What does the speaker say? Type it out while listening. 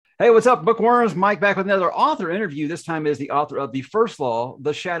Hey, what's up, bookworms? Mike back with another author interview. This time is the author of The First Law,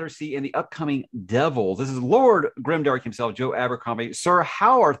 The Shattered Sea, and the upcoming Devils. This is Lord Grimdark himself, Joe Abercrombie. Sir,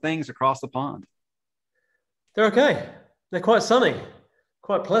 how are things across the pond? They're okay. They're quite sunny,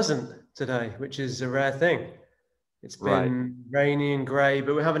 quite pleasant today, which is a rare thing. It's Right. been rainy and grey,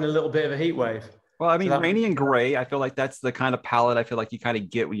 but we're having a little bit of a heat wave. Well, I So mean, that rainy and gray. I feel like that's the kind of palette I feel like you kind of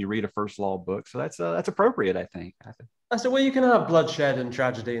get when you read a First Law book. So that's appropriate, I think. that's the way you can have bloodshed and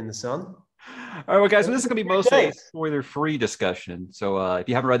tragedy in the sun. All right, well, guys, so this is going to be mostly a Days. spoiler-free discussion. So if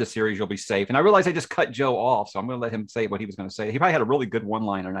you haven't read the series, you'll be safe. And I realize I just cut Joe off, so I'm going to let him say what he was going to say. He probably had a really good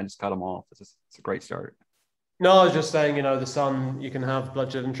one-liner, and I just cut him off. It's a great start. No, I was just saying, the sun, you can have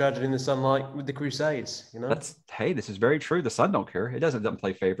bloodshed and tragedy in the sunlight with the Crusades. Hey, this is very true. The Sun don't care. It doesn't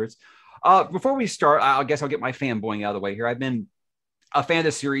play favorites. Before we start, I guess I'll get my fanboying out of the way here. I've been a fan of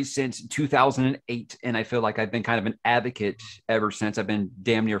the series since 2008, and I feel like I've been kind of an advocate ever since. I've been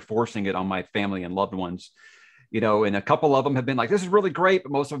damn near forcing it on my family and loved ones, and a couple of them have been like, this is really great,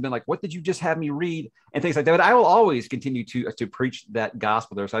 but most of them have been like, what did you just have me read? And things like that. But I will always continue to preach that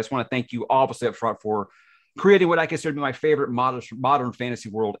gospel there. So I just want to thank you obviously up front for creating what I consider to be my favorite modern fantasy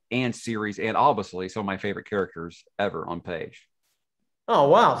world and series, and obviously some of my favorite characters ever on page. Oh,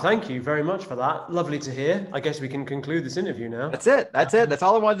 wow. Thank you very much for that. Lovely to hear. I guess we can conclude this interview now. That's it. That's it. That's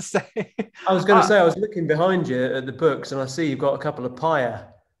all I wanted to say. I was going to say, I was looking behind you at the books and I see you've got a couple of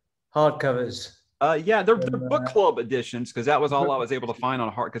Pyre hardcovers. Yeah, they're book club editions because that was all I was able to find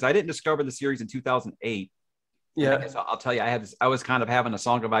on hard because I didn't discover the series in 2008. And I Yeah. guess I'll tell you, I was kind of having a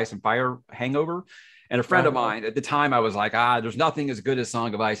Song of Ice and Fire hangover. And a friend of mine at the time, I was like, there's nothing as good as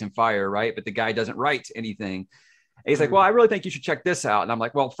Song of Ice and Fire, right? But the guy doesn't write anything. And he's like, well, I really think you should check this out. And I'm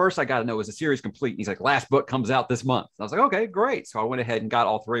like, well, first I got to know, is the series complete? And he's like, last book comes out this month. And I was like, okay, great. So I went ahead and got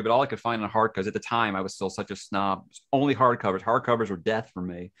all three, but all I could find on hard, because at the time I was still such a snob, only hardcovers. Hardcovers were death for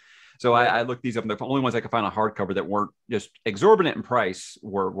me. So I looked these up, and the only ones I could find on hardcover that weren't just exorbitant in price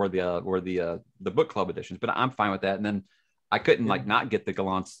were the book club editions. But I'm fine with that. And then I couldn't not get the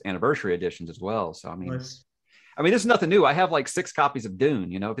Gallant's anniversary editions as well. So Nice. I mean, this is nothing new. I have like 6 copies of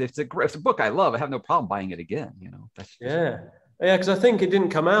Dune. If it's a book I love, I have no problem buying it again. Yeah. Yeah, because I think it didn't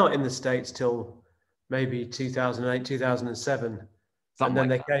come out in the States till maybe 2008, 2007. Something And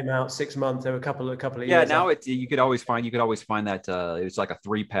then like they came out 6 months. There were a couple of yeah. years. Now you could always find that it's like a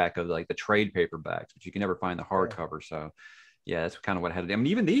 3-pack of like the trade paperbacks, but you can never find the hardcover. So yeah, that's kind of what I had to do. I mean,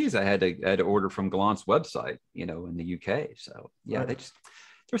 even these I had to order from Gallant's website, in the UK. So yeah, Right.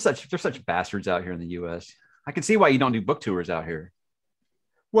 they're such bastards out here in the US. I can see why you don't do book tours out here.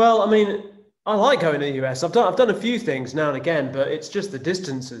 Well, I mean, I like going to the US. I've done a few things now and again, but it's just the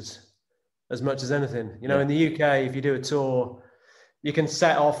distances as much as anything. In the UK, if you do a tour, you can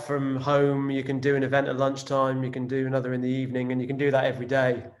set off from home, you can do an event at lunchtime, you can do another in the evening, and you can do that every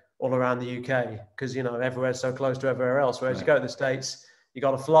day all around the UK because, everywhere's so close to everywhere else. Whereas you go to the States, you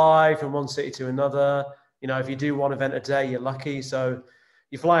got to fly from one city to another. If you do one event a day, you're lucky. So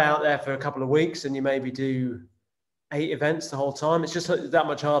you fly out there for a couple of weeks and you maybe do 8 events the whole time. It's just that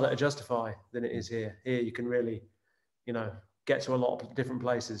much harder to justify than it is here. Here you can really, get to a lot of different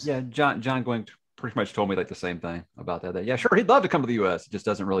places. Yeah, John Gwynn pretty much told me like the same thing about that. Yeah, sure, he'd love to come to the US. It just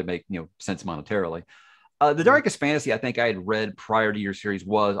doesn't really make sense monetarily. The Darkest Fantasy I think I had read prior to your series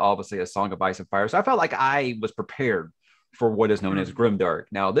was obviously A Song of Ice and Fire. So I felt like I was prepared for what is known as grimdark.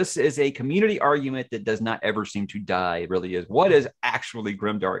 Now, this is a community argument that does not ever seem to die. It really is. What is actually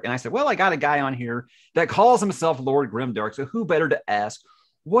grimdark? And I said, well, I got a guy on here that calls himself Lord Grimdark. So who better to ask,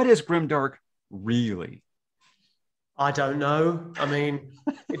 what is grimdark really? I don't know. I mean,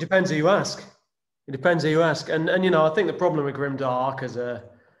 it depends who you ask. It depends who you ask. And I think the problem with grimdark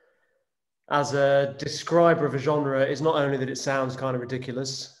as a describer of a genre is not only that it sounds kind of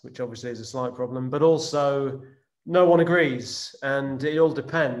ridiculous, which obviously is a slight problem, but also no one agrees, and it all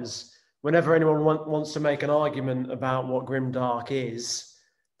depends. Whenever anyone wants to make an argument about what grimdark is,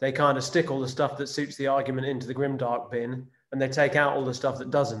 they kind of stick all the stuff that suits the argument into the grimdark bin, and they take out all the stuff that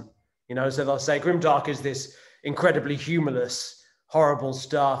doesn't. So they'll say grimdark is this incredibly humorless, horrible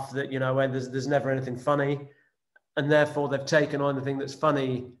stuff that where there's never anything funny, and therefore they've taken on the thing that's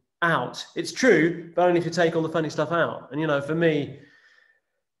funny out. It's true, but only if you take all the funny stuff out. And for me,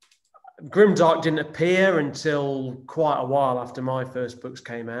 grimdark didn't appear until quite a while after my first books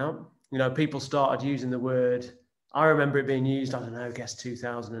came out. People started using the word. I remember it being used, I don't know, I guess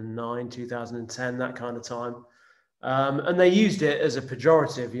 2009, 2010, that kind of time. And they used it as a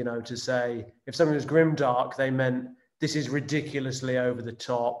pejorative, to say if something was grimdark, they meant this is ridiculously over the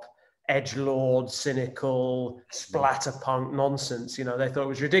top, edgelord, cynical, splatterpunk nonsense. They thought it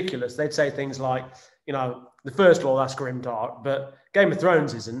was ridiculous. They'd say things like, the first law, that's grimdark, but Game of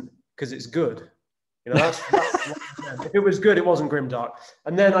Thrones isn't, because it's good. You know, that's if it was good, it wasn't grimdark.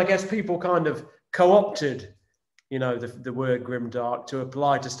 And then I guess people kind of co-opted, you know, the word grimdark to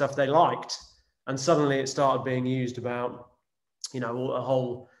apply to stuff they liked. And suddenly it started being used about, you know, a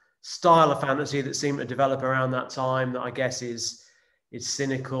whole style of fantasy that seemed to develop around that time that I guess is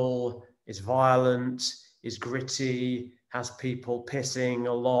cynical, is violent, is gritty, has people pissing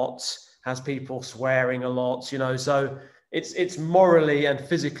a lot, has people swearing a lot, you know. So it's morally and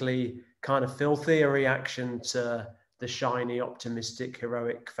physically kind of filthy, a reaction to the shiny, optimistic,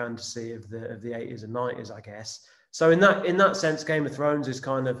 heroic fantasy of the 80s and 90s, I guess. So in that sense, Game of Thrones is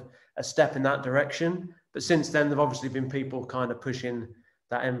kind of a step in that direction. But since then, there've obviously been people kind of pushing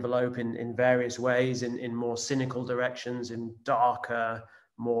that envelope in various ways, in more cynical directions, in darker,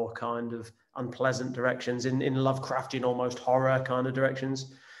 more kind of unpleasant directions, in Lovecraftian, almost horror kind of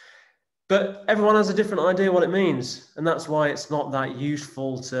directions. But everyone has a different idea what it means. And that's why it's not that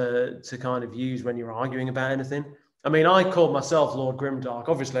useful to kind of use when you're arguing about anything. I mean, I called myself Lord Grimdark.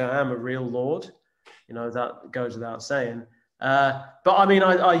 Obviously, I am a real lord. You know, that goes without saying. But I mean,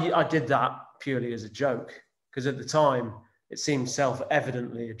 I did that purely as a joke, because at the time, it seemed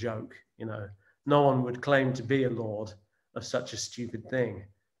self-evidently a joke. You know, no one would claim to be a lord of such a stupid thing.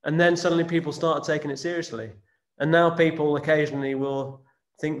 And then suddenly people started taking it seriously. And now people occasionally will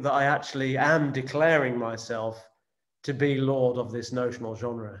think that I actually am declaring myself to be lord of this notional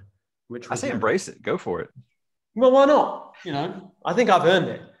genre. Which I say embrace it. Go for it. Well, why not? You know, I think I've earned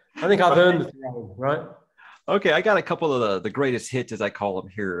it. I think I've earned the throne, right? Okay, I got a couple of the greatest hits, as I call them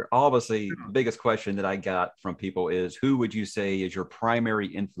here. Obviously, the biggest question that I got from people is, who would you say is your primary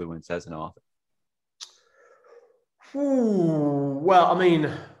influence as an author? Ooh, well, I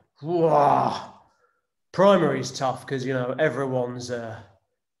mean, primary is tough because, you know, everyone's a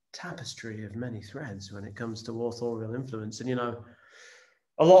tapestry of many threads when it comes to authorial influence. And, you know,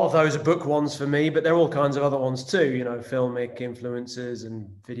 a lot of those are book ones for me, but there are all kinds of other ones too, you know, filmic influences and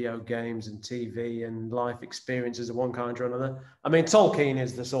video games and TV and life experiences of one kind or another. I mean, Tolkien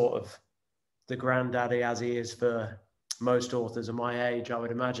is the sort of the granddaddy, as he is for most authors of my age, I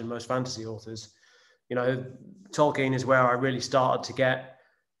would imagine, most fantasy authors. You know, Tolkien is where I really started to get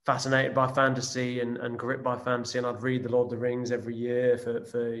fascinated by fantasy and gripped by fantasy, and I'd read The Lord of the Rings every year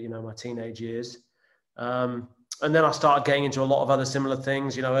for you know, my teenage years. And then I started getting into a lot of other similar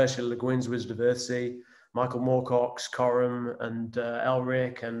things, you know, Ursula Le Guin's Wizard of Earthsea, Michael Moorcock's Coram and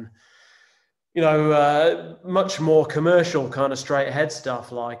Elric, and, you know, much more commercial kind of straight ahead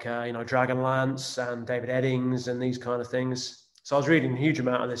stuff like, you know, Dragonlance and David Eddings and these kind of things. So I was reading a huge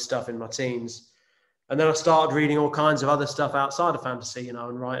amount of this stuff in my teens. And then I started reading all kinds of other stuff outside of fantasy, you know,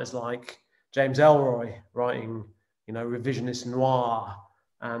 and writers like James Ellroy writing, you know, revisionist noir,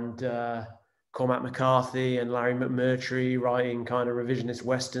 and Cormac McCarthy and Larry McMurtry writing kind of revisionist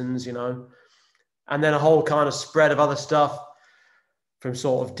westerns, you know, and then a whole kind of spread of other stuff from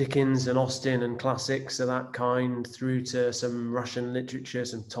sort of Dickens and Austen and classics of that kind through to some Russian literature,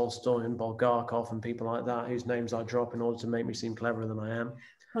 some Tolstoy and Bulgakov and people like that, whose names I drop in order to make me seem cleverer than I am.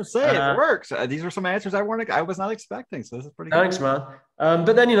 I'll say it works. These are some answers I was not expecting, so this is pretty good. Thanks, man.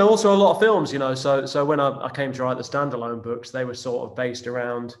 But then, you know, also a lot of films, you know, so when I came to write the standalone books, they were sort of based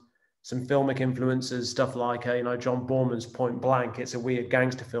around some filmic influences, stuff like, you know, John Borman's Point Blank. It's a weird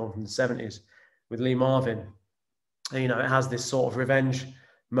gangster film from the 70s with Lee Marvin. And, you know, it has this sort of revenge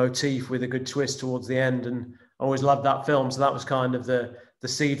motif with a good twist towards the end. And I always loved that film. So that was kind of the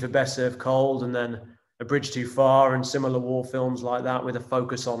seed for Best Served Cold. And then A Bridge Too Far and similar war films like that with a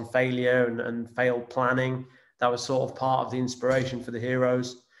focus on failure and failed planning. That was sort of part of the inspiration for the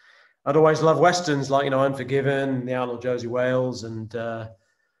heroes. I'd always loved Westerns like, you know, Unforgiven, The Outlaw Josie Wales, and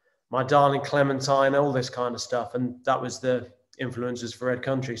My Darling Clementine, all this kind of stuff. And that was the influences for Red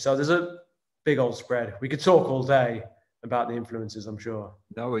Country. So there's a big old spread. We could talk all day about the influences, I'm sure.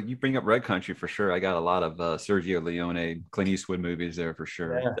 No, you bring up Red Country for sure. I got a lot of Sergio Leone, Clint Eastwood movies there for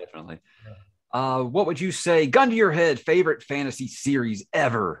sure. Yeah. Definitely. Yeah. What would you say, gun to your head, favorite fantasy series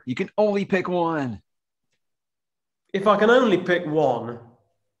ever? You can only pick one. If I can only pick one,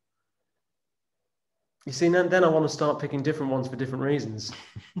 you see, then I want to start picking different ones for different reasons.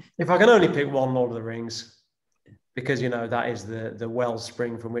 If I can only pick one, Lord of the Rings, because, you know, that is the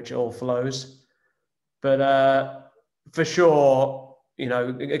wellspring from which it all flows. But for sure, you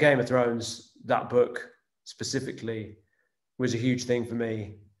know, Game of Thrones, that book specifically was a huge thing for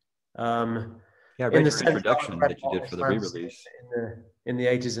me. Yeah, I read your introduction that you did for the re-release in the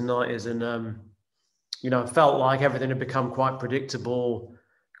 80s and 90s, and you know, felt like everything had become quite predictable,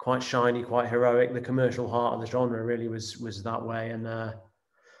 quite shiny, quite heroic. The commercial heart of the genre really was that way, and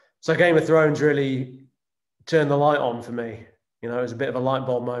so Game of Thrones really turned the light on for me. You know, it was a bit of a light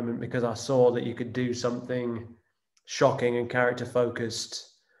bulb moment because I saw that you could do something shocking and character focused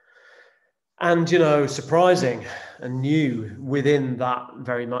and, you know, surprising and new within that,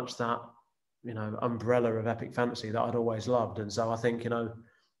 very much that, you know, umbrella of epic fantasy that I'd always loved. And so I think, you know,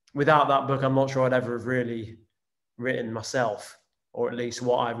 without that book, I'm not sure I'd ever have really written myself, or at least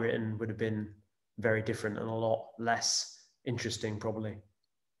what I've written would have been very different and a lot less interesting, probably.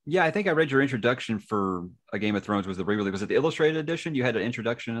 Yeah, I think I read your introduction for A Game of Thrones. Was it the illustrated edition? You had an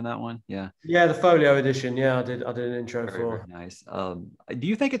introduction in that one? Yeah. Yeah, the folio edition. Yeah, I did an intro Very, for. very nice. Do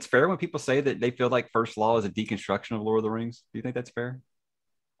you think it's fair when people say that they feel like First Law is a deconstruction of Lord of the Rings? Do you think that's fair?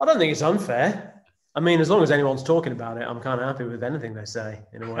 I don't think it's unfair. I mean, as long as anyone's talking about it, I'm kind of happy with anything they say,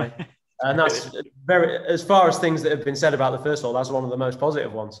 in a way. And that's very, as far as things that have been said about the First Law, that's one of the most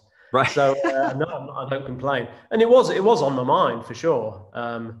positive ones. Right. So no, I don't complain. And it was on my mind for sure.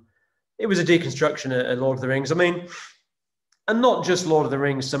 It was a deconstruction of Lord of the Rings. I mean, and not just Lord of the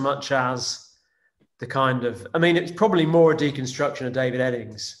Rings so much as the kind of, I mean, it's probably more a deconstruction of David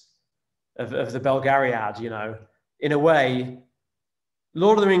Eddings, of the Belgariad, you know. In a way,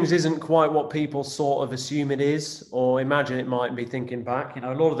 Lord of the Rings isn't quite what people sort of assume it is or imagine it might be thinking back. You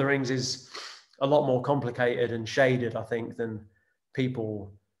know, Lord of the Rings is a lot more complicated and shaded, I think, than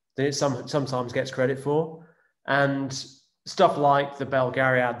it sometimes gets credit for. And stuff like the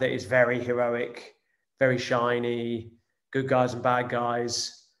Belgariad that is very heroic, very shiny, good guys and bad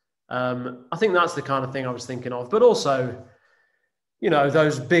guys. I think that's the kind of thing I was thinking of. But also, you know,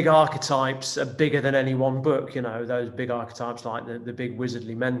 those big archetypes are bigger than any one book, you know, those big archetypes like the big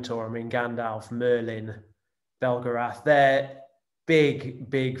wizardly mentor. I mean, Gandalf, Merlin, Belgarath, they're big,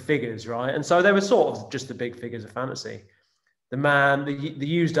 big figures, right? And so they were sort of just the big figures of fantasy. The man, the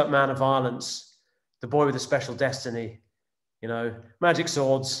used up man of violence, the boy with a special destiny, you know, magic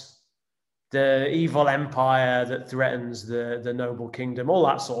swords, the evil empire that threatens the noble kingdom, all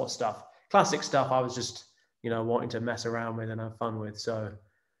that sort of stuff. Classic stuff I was just, you know, wanting to mess around with and have fun with. So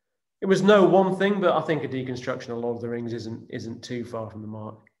it was no one thing, but I think a deconstruction of Lord of the Rings isn't too far from the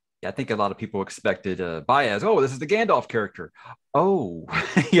mark. Yeah, I think a lot of people expected Baez. Oh, this is the Gandalf character. Oh,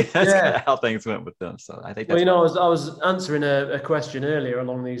 yeah, that's kind of how things went with them. So I think that's. Well, you know, I was answering a question earlier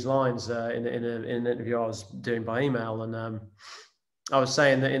along these lines in an interview I was doing by email, and I was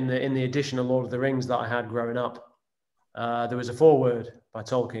saying that in the edition of Lord of the Rings that I had growing up, there was a foreword by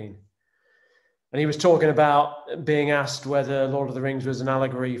Tolkien. And he was talking about being asked whether Lord of the Rings was an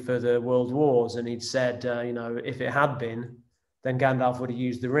allegory for the World Wars. And he'd said, you know, if it had been, then Gandalf would have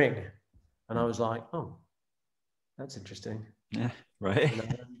used the ring. And I was like, oh, that's interesting. Yeah, right. You know,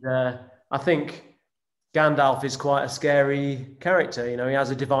 and, I think Gandalf is quite a scary character. You know, he has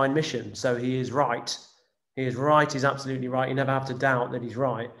a divine mission. So he is right. He is right. He's absolutely right. You never have to doubt that he's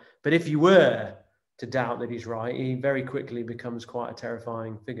right. But if you were to doubt that he's right, he very quickly becomes quite a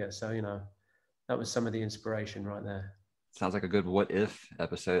terrifying figure. So, you know, that was some of the inspiration right there. Sounds like a good what if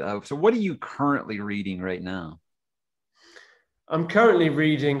episode. So what are you currently reading right now? I'm currently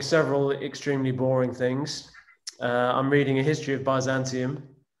reading several extremely boring things. I'm reading a history of Byzantium.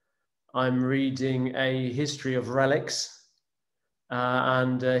 I'm reading a history of relics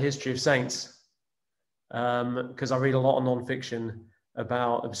and a history of saints. Because I read a lot of nonfiction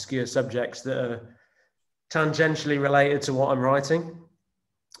about obscure subjects that are tangentially related to what I'm writing.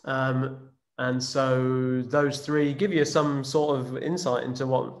 And so those three give you some sort of insight into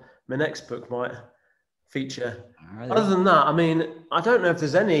what my next book might feature. Right. Other than that, I mean, I don't know if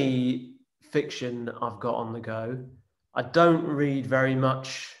there's any fiction I've got on the go. I don't read very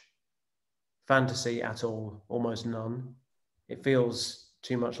much fantasy at all, almost none. It feels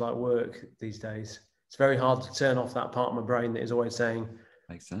too much like work these days. It's very hard to turn off that part of my brain that is always saying,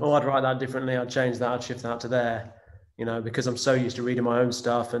 makes sense. Oh, I'd write that differently. I'd change that. I'd shift that to there, you know, because I'm so used to reading my own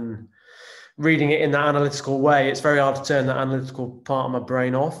stuff and reading it in that analytical way. It's very hard to turn that analytical part of my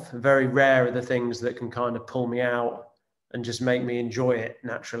brain off. Very rare are the things that can kind of pull me out and just make me enjoy it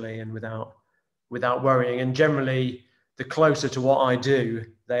naturally and without worrying. And generally, the closer to what I do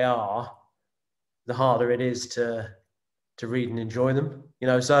they are, the harder it is to read and enjoy them. You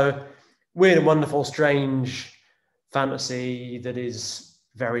know, so weird and wonderful, strange fantasy that is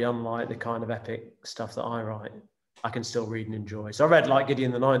very unlike the kind of epic stuff that I write, I can still read and enjoy. So I read like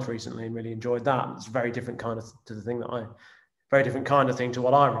Gideon the Ninth recently and really enjoyed that. It's a very different kind of very different kind of thing to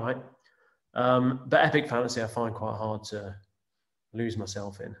what I write. But epic fantasy I find quite hard to lose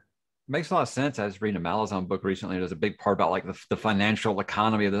myself in. Makes a lot of sense. I was reading a Malazan book recently. There's a big part about like the financial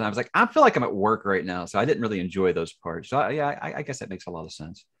economy of the time. I was like, I feel like I'm at work right now. So I didn't really enjoy those parts. So I guess that makes a lot of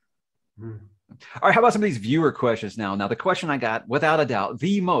sense. Mm. All right. How about some of these viewer questions now? Now, the question I got, without a doubt,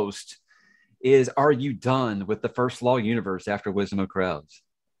 the most is, are you done with the First Law universe after Wisdom of Crowds?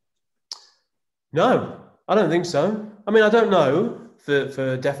 No, I don't think so. I mean, I don't know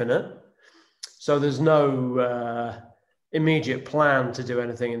for definite. So there's no immediate plan to do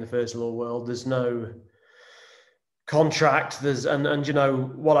anything in the First Law world. There's no contract. And you know,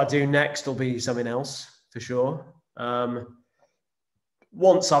 what I do next will be something else for sure.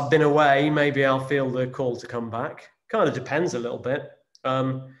 Once I've been away, maybe I'll feel the call to come back. Kind of depends a little bit.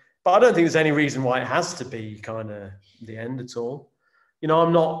 But I don't think there's any reason why it has to be kind of the end at all. You know,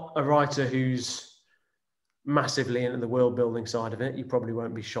 I'm not a writer who's massively into the world building side of it. You probably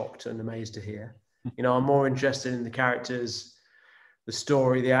won't be shocked and amazed to hear. You know, I'm more interested in the characters, the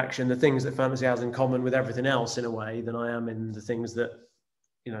story, the action, the things that fantasy has in common with everything else in a way than I am in the things that,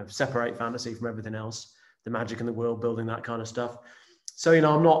 you know, separate fantasy from everything else, the magic and the world building, that kind of stuff. So, you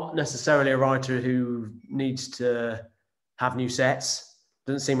know, I'm not necessarily a writer who needs to have new sets.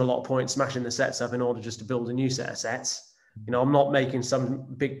 Doesn't seem a lot of point smashing the sets up in order just to build a new set of sets. You know, I'm not making some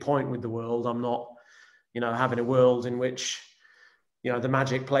big point with the world. I'm not, you know, having a world in which, you know, the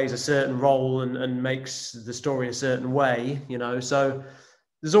magic plays a certain role and makes the story a certain way, you know. So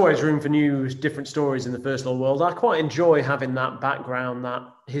there's always room for new, different stories in the First Law world. I quite enjoy having that background, that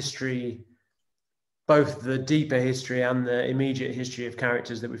history, both the deeper history and the immediate history of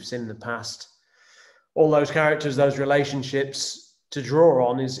characters that we've seen in the past. All those characters, those relationships to draw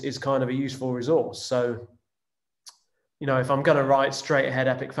on is kind of a useful resource. So, you know, if I'm going to write straight ahead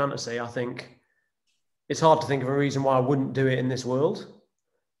epic fantasy, I think it's hard to think of a reason why I wouldn't do it in this world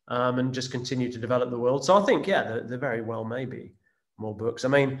and just continue to develop the world. So I think, yeah, there very well may be more books. I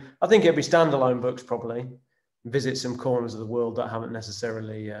mean, I think it'd be standalone books probably, visit some corners of the world that I haven't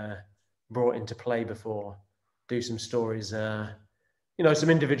necessarily brought into play before, do some stories, you know,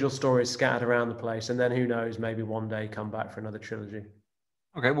 some individual stories scattered around the place. And then who knows, maybe one day come back for another trilogy.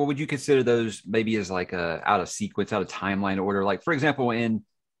 Okay. Well, would you consider those maybe as like out of sequence, out of timeline order? Like, for example, in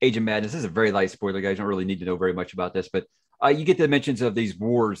Age of Madness, this is a very light spoiler, guys. You don't really need to know very much about this, but you get the mentions of these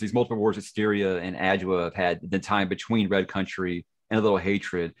wars, these multiple wars that Styria and Adua have had the time between Red Country and a little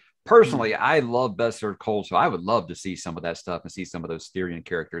hatred. Personally, I love Best Served Cold, so I would love to see some of that stuff and see some of those Styrian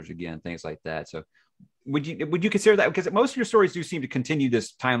characters again, things like that. So would you consider that? Because most of your stories do seem to continue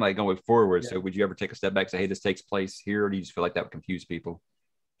this timeline going forward. Yeah. So would you ever take a step back and say, hey, this takes place here, or do you just feel like that would confuse people?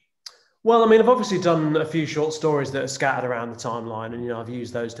 Well, I mean, I've obviously done a few short stories that are scattered around the timeline, and, you know, I've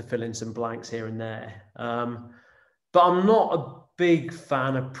used those to fill in some blanks here and there. But I'm not a big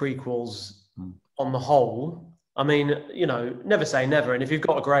fan of prequels on the whole. I mean, you know, never say never. And if you've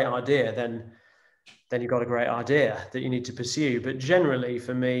got a great idea, then you've got a great idea that you need to pursue. But generally,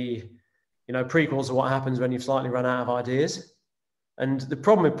 for me, you know, prequels are what happens when you've slightly run out of ideas. And the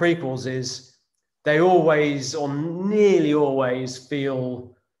problem with prequels is they always, or nearly always,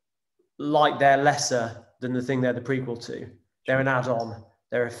 feel like they're lesser than the thing they're the prequel to. They're an add-on,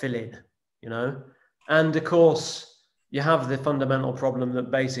 they're a fill-in, you know? And of course, you have the fundamental problem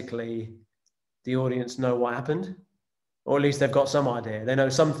that basically the audience know what happened, or at least they've got some idea. They know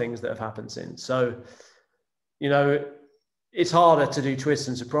some things that have happened since. So, you know, it's harder to do twists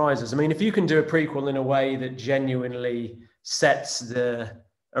and surprises. I mean, if you can do a prequel in a way that genuinely sets the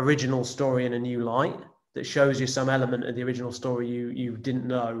original story in a new light, that shows you some element of the original story you didn't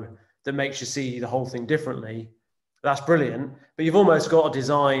know, that makes you see the whole thing differently, that's brilliant. But you've almost got to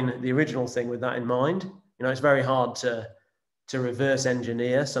design the original thing with that in mind. You know, it's very hard to reverse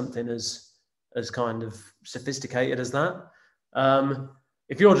engineer something as kind of sophisticated as that.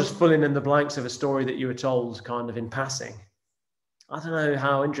 If you're just filling in the blanks of a story that you were told kind of in passing, I don't know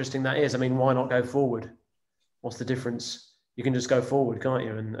how interesting that is. I mean, why not go forward? What's the difference? You can just go forward, can't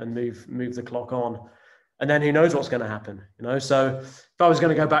you? And move the clock on. And then who knows what's going to happen, you know? So if I was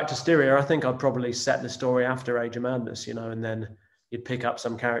going to go back to Styria, I think I'd probably set the story after Age of Madness, you know, and then you'd pick up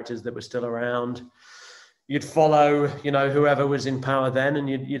some characters that were still around. You'd follow, you know, whoever was in power then, and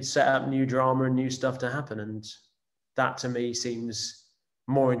you'd set up new drama and new stuff to happen. And that to me seems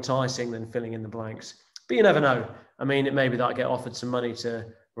more enticing than filling in the blanks. But you never know. I mean, it may be that I get offered some money to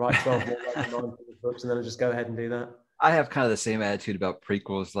write 12 more books, and then I just go ahead and do that. I have kind of the same attitude about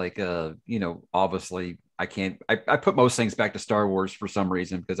prequels. Like, you know, obviously I put most things back to Star Wars for some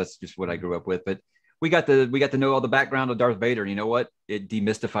reason, because that's just what I grew up with. But we got to know all the background of Darth Vader. And you know what? It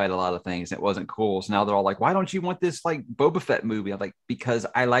demystified a lot of things. It wasn't cool. So now they're all like, why don't you want this like Boba Fett movie? I'm like, because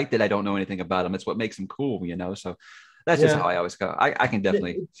I liked it. I don't know anything about him. It's what makes him cool, you know? So that's just how I always go. I can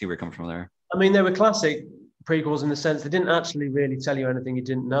definitely see where it comes from there. I mean, they were classic prequels in the sense they didn't actually really tell you anything you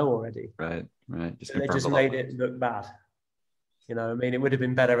didn't know already. Right. They just made it look bad. You know, I mean, it would have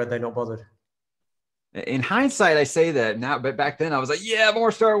been better had they not bothered. In hindsight, I say that now, but back then I was like, yeah,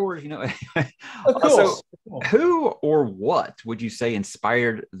 more Star Wars, you know. Of course. Who or what would you say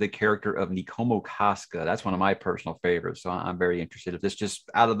inspired the character of Nikomo Casca? That's one of my personal favorites. So I'm very interested. If this just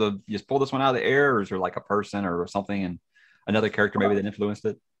just pull this one out of the air, or is there like a person or something and another character maybe that influenced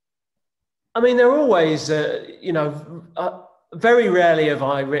it? I mean, there are always, very rarely have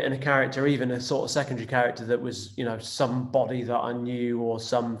I written a character, even a sort of secondary character that was, somebody that I knew or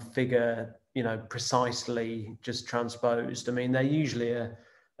some figure, precisely just transposed. I mean, they're usually a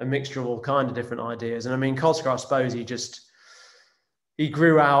mixture of all kind of different ideas. And I mean, Kostka, I suppose he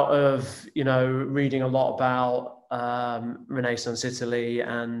grew out of, reading a lot about Renaissance Italy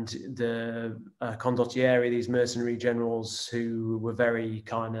and the condottieri, these mercenary generals who were very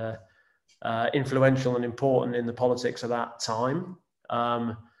kind of influential and important in the politics of that time.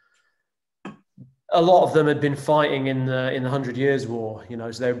 A lot of them had been fighting in the 100 Years' War,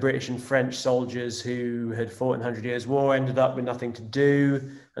 so they were British and French soldiers who had fought in the 100 Years' War, ended up with nothing to do.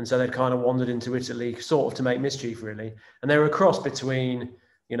 And so they'd kind of wandered into Italy sort of to make mischief, really. And they were a cross between,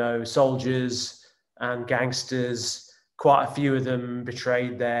 soldiers and gangsters. Quite a few of them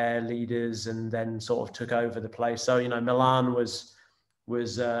betrayed their leaders and then sort of took over the place. So, Milan was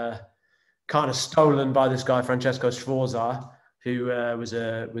kind of stolen by this guy, Francesco Sforza, who was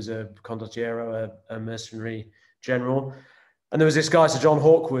a condottiero, a mercenary general. And there was this guy, Sir John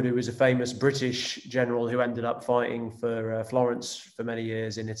Hawkwood, who was a famous British general who ended up fighting for Florence for many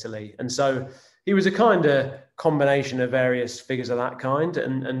years in Italy. And so he was a kind of combination of various figures of that kind,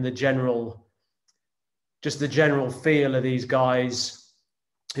 and the general feel of these guys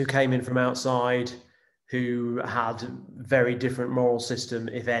who came in from outside, who had very different moral system,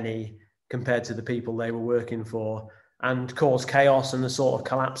 if any, compared to the people they were working for, and caused chaos and the sort of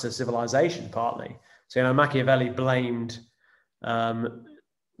collapse of civilization partly. So, Machiavelli blamed,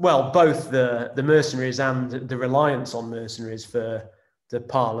 both the mercenaries and the reliance on mercenaries for the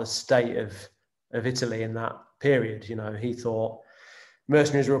parlous state of Italy in that period. He thought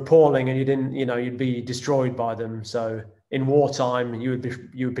mercenaries were appalling and you'd be destroyed by them. So in wartime, you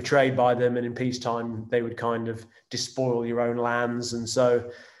were betrayed by them, and in peacetime, they would kind of despoil your own lands. And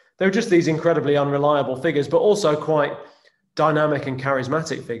so they were just these incredibly unreliable figures, but also quite dynamic and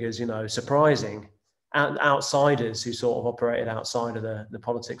charismatic figures, surprising, and outsiders who sort of operated outside of the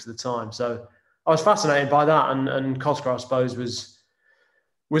politics of the time. So I was fascinated by that, and Kostka, I suppose,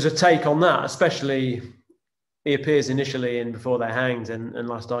 was a take on that. Especially, he appears initially in Before They're Hanged and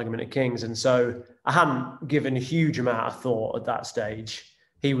Last Argument of Kings, and so I hadn't given a huge amount of thought at that stage.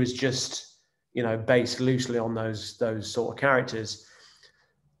 He was just, based loosely on those sort of characters.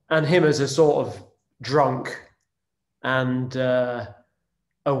 And him as a sort of drunk and a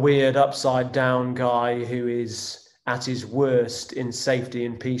weird upside down guy who is at his worst in safety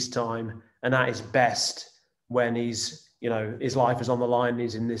in peacetime and at his best when he's, his life is on the line,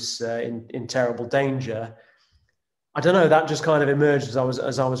 he's in this in terrible danger. I don't know, that just kind of emerged as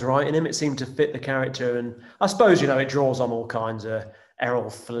I was writing him. It seemed to fit the character, and I suppose, it draws on all kinds of Errol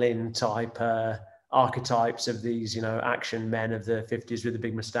Flynn type archetypes of these, action men of the 50s with a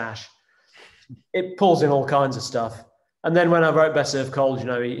big moustache. It pulls in all kinds of stuff. And then when I wrote Best Served Cold,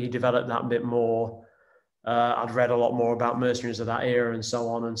 he developed that a bit more. I'd read a lot more about mercenaries of that era and so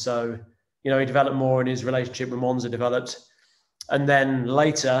on. And so, he developed more, and his relationship with Monza developed. And then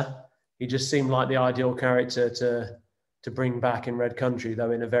later, he just seemed like the ideal character to bring back in Red Country,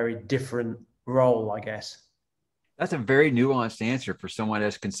 though in a very different role, I guess. That's a very nuanced answer for someone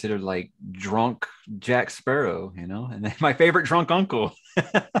that's considered like drunk Jack Sparrow, and then my favorite drunk uncle.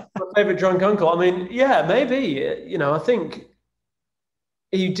 My favorite drunk uncle. I mean, yeah, maybe, I think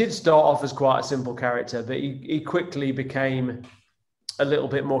he did start off as quite a simple character, but he quickly became a little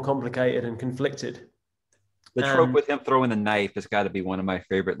bit more complicated and conflicted. The trope with him throwing the knife has got to be one of my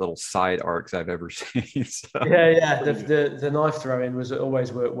favorite little side arcs I've ever seen. So. Yeah. The knife throwing was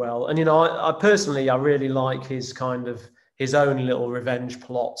always worked well. And, I personally, I really like his kind of, his own little revenge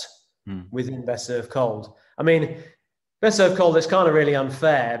plot within Best Served Cold. I mean, Best Served Cold, it's kind of really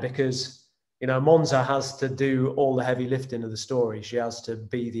unfair because, Monza has to do all the heavy lifting of the story. She has to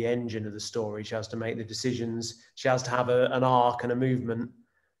be the engine of the story. She has to make the decisions. She has to have an arc and a movement.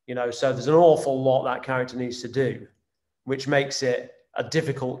 So there's an awful lot that character needs to do, which makes it a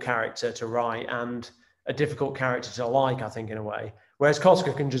difficult character to write and a difficult character to like, I think, in a way. Whereas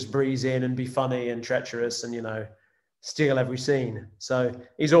Kostka can just breeze in and be funny and treacherous and, steal every scene. So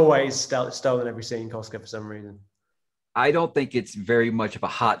he's always stolen every scene, Kostka, for some reason. I don't think it's very much of a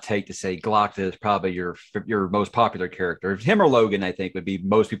hot take to say Glockta is probably your most popular character. Him or Logan, I think, would be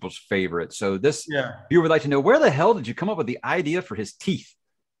most people's favorite. So viewer would like to know, where the hell did you come up with the idea for his teeth?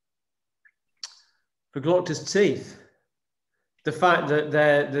 For Glockter's teeth, the fact that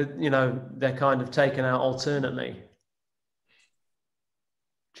they're kind of taken out alternately.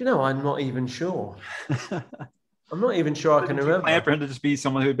 Do you know? I'm not even sure. I'm not even sure I can remember. Plan for him to just be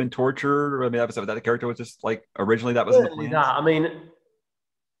someone who had been tortured, or I mean, that the character was just like originally that wasn't the plan. I mean,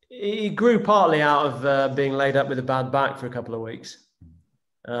 he grew partly out of being laid up with a bad back for a couple of weeks,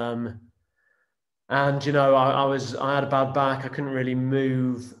 and you know, I had a bad back. I couldn't really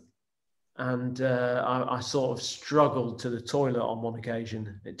move, and I sort of struggled to the toilet on one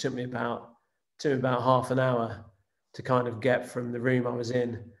occasion. It took me about half an hour to kind of get from the room I was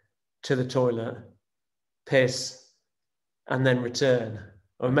in to the toilet, piss, and then return.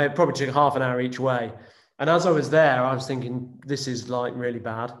 Or maybe probably took half an hour each way. And as I was there, I was thinking, this is like really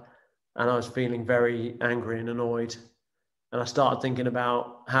bad. And I was feeling very angry and annoyed. And I started thinking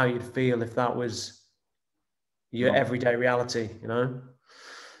about how you'd feel if that was your everyday reality, you know?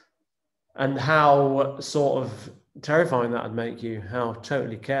 And how sort of terrifying that would make you, how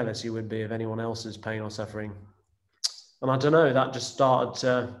totally careless you would be of anyone else's pain or suffering. And I don't know, that just started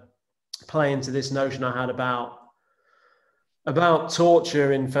to play into this notion I had about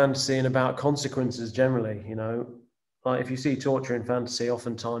torture in fantasy and about consequences generally, you know. Like if you see torture in fantasy,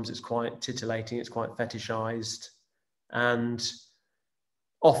 oftentimes it's quite titillating, it's quite fetishized, and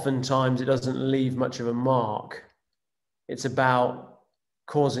oftentimes it doesn't leave much of a mark. It's about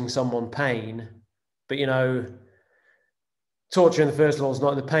causing someone pain, but you know, torture in the first law is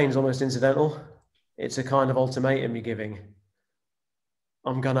not, the pain's almost incidental. It's a kind of ultimatum you're giving.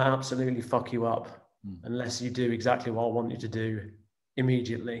 I'm going to absolutely fuck you up unless you do exactly what I want you to do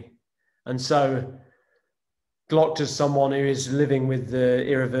immediately. And so Glockter's someone who is living with the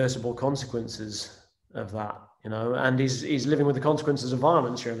irreversible consequences of that, you know, and he's living with the consequences of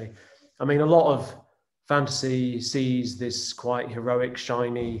violence, really. I mean, a lot of fantasy sees this quite heroic,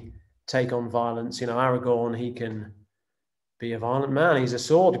 shiny take on violence. You know, Aragorn, he can be a violent man. He's a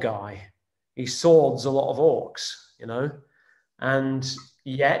sword guy. He swords a lot of orcs, you know, and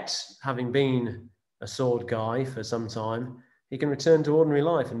yet, having been a sword guy for some time, he can return to ordinary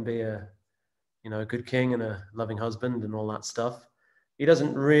life and be a good king and a loving husband and all that stuff. He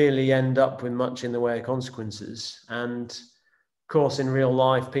doesn't really end up with much in the way of consequences. And of course, in real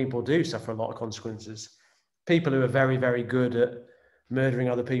life, people do suffer a lot of consequences. People who are very, very good at murdering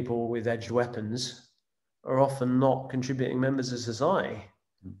other people with edged weapons are often not contributing members of society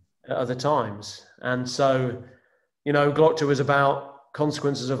at other times. And so, you know, Glockter was about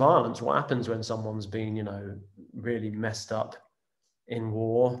consequences of violence. What happens when someone's been, you know, really messed up in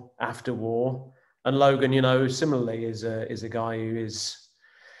war, after war? And Logan, you know, similarly is a guy who is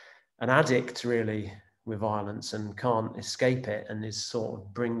an addict really with violence and can't escape it, and is sort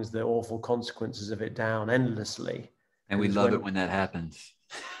of brings the awful consequences of it down endlessly. And we love it when that happens.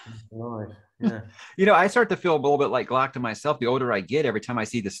 Right. Yeah. You know, I start to feel a little bit like Glock to myself. The older I get, every time I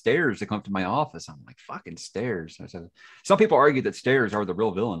see the stairs that come up to my office, I'm like, fucking stairs. Some people argue that stairs are the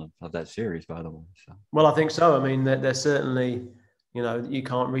real villain of that series, by the way. So. Well, I think so. I mean, they're certainly, you know, you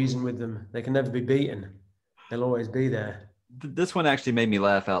can't reason with them. They can never be beaten. They'll always be there. This one actually made me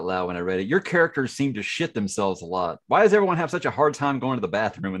laugh out loud when I read it. Your characters seem to shit themselves a lot. Why does everyone have such a hard time going to the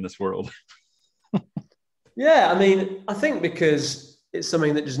bathroom in this world? Yeah, I mean, I think because it's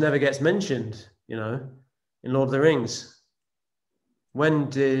something that just never gets mentioned, you know, in Lord of the Rings. When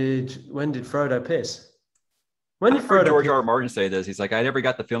did Frodo piss? When did Frodo? George R. R. Martin say this? He's like, I never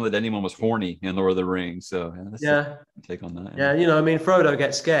got the feeling that anyone was horny in Lord of the Rings. So yeah, take on that. Yeah, you know, I mean, Frodo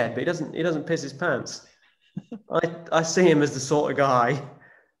gets scared, but he doesn't piss his pants. I see him as the sort of guy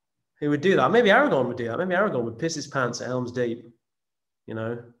who would do that. Maybe Aragorn would do that. Maybe Aragorn would piss his pants at Helm's Deep, you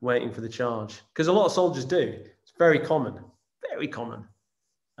know, waiting for the charge. Because a lot of soldiers do. It's very common. Very common.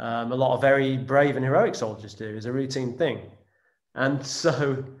 A lot of very brave and heroic soldiers do. It's a routine thing. And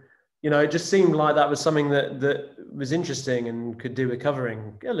so, you know, it just seemed like that was something that was interesting and could do with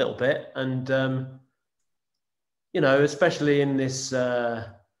covering a little bit. And, you know, especially in this,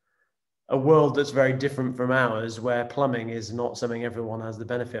 a world that's very different from ours, where plumbing is not something everyone has the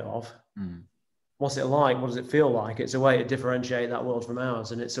benefit of. Mm. What's it like? What does it feel like? It's a way to differentiate that world from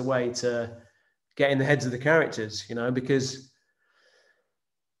ours. And it's a way to get in the heads of the characters, you know, because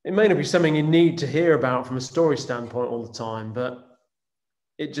it may not be something you need to hear about from a story standpoint all the time, but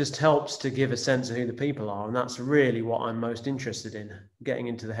it just helps to give a sense of who the people are. And that's really what I'm most interested in, getting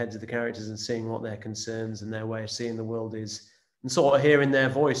into the heads of the characters and seeing what their concerns and their way of seeing the world is, and sort of hearing their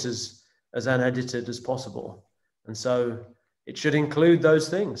voices as unedited as possible. And so it should include those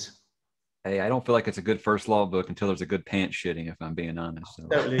things. Hey, I don't feel like it's a good first law book until there's a good pants shitting, if I'm being honest. So.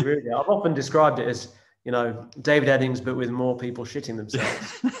 Totally agree with you. I've often described it as, you know, David Eddings, but with more people shitting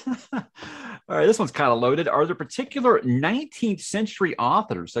themselves. All right, this one's kind of loaded. Are there particular 19th century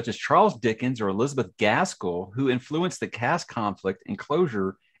authors, such as Charles Dickens or Elizabeth Gaskell, who influenced the caste conflict,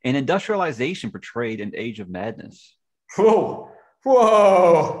 enclosure, and industrialization portrayed in Age of Madness? Whoa,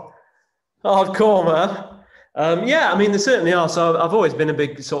 whoa, hardcore, man. Yeah, I mean, there certainly are. So I've always been a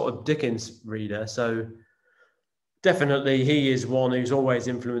big sort of Dickens reader. So definitely he is one who's always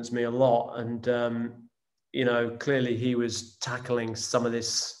influenced me a lot. And, clearly he was tackling some of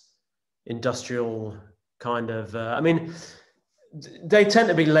this industrial kind of, they tend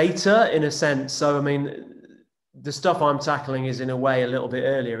to be later in a sense. So, I mean, the stuff I'm tackling is in a way a little bit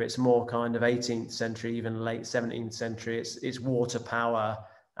earlier. It's more kind of 18th century, even late 17th century. It's water power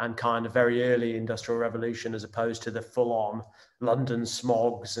and kind of very early industrial revolution, as opposed to the full-on London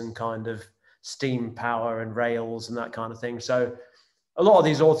smogs and kind of steam power and rails and that kind of thing. So a lot of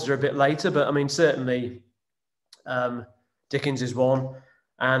these authors are a bit later, but I mean, certainly Dickens is one.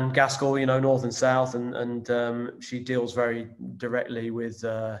 And Gaskell, North and South, and she deals very directly with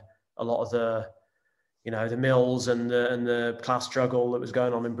a lot of the, the mills and the class struggle that was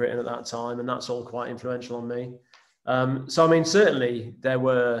going on in Britain at that time, and that's all quite influential on me. So I mean, certainly there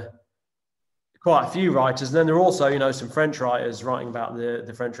were quite a few writers, and then there were also, some French writers writing about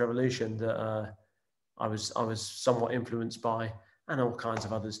the French Revolution that I was somewhat influenced by, and all kinds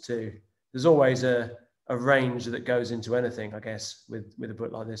of others too. There's always a range that goes into anything, I guess, with a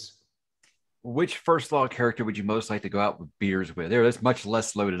book like this. Which First Law character would you most like to go out with beers with? That's much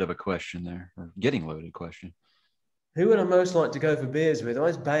less loaded of a question there, or getting loaded question. Who would I most like to go for beers with? Oh,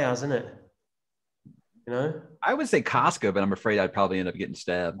 it's Bayaz, isn't it? I would say Casca, but I'm afraid I'd probably end up getting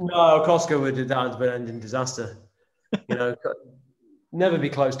stabbed. No, Costco would do that, but end in disaster. Never be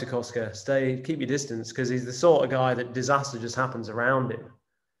close to Costco. Keep your distance, because he's the sort of guy that disaster just happens around him.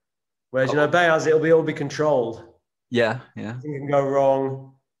 Whereas, Bayaz, it'll be controlled. Yeah. Nothing can go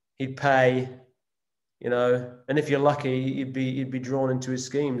wrong. He'd pay, and if you're lucky, you'd be drawn into his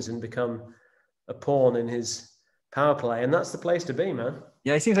schemes and become a pawn in his power play. And that's the place to be, man.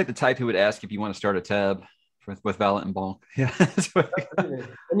 Yeah, he seems like the type who would ask if you want to start a tab with Valet and Bonk. Yeah. And,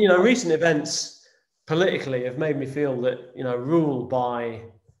 recent events politically have made me feel that, rule by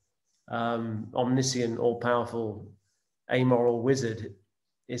omniscient, all-powerful, amoral wizard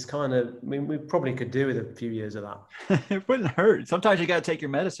is kind of, we probably could do with a few years of that. It wouldn't hurt. Sometimes you got to take your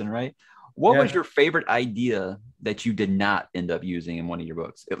medicine, right? What was your favorite idea that you did not end up using in one of your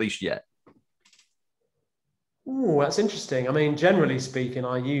books, at least yet? Oh, that's interesting. I mean, generally speaking,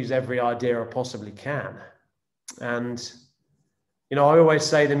 I use every idea I possibly can. And, I always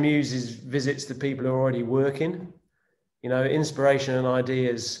say the muse visits the people who are already working. Inspiration and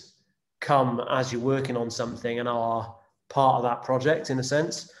ideas come as you're working on something and are part of that project, in a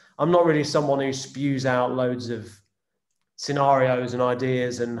sense. I'm not really someone who spews out loads of scenarios and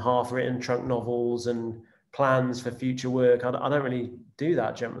ideas and half-written trunk novels and plans for future work. I don't really do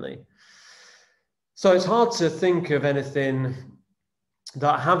that generally. So it's hard to think of anything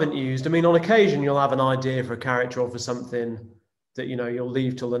that I haven't used. I mean, on occasion, you'll have an idea for a character or for something that, you'll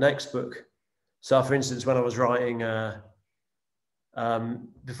leave till the next book. So, for instance, when I was writing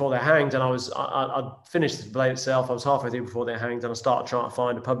Before They're Hanged, and I'd finished the play itself, I was halfway through Before They're Hanged, and I started trying to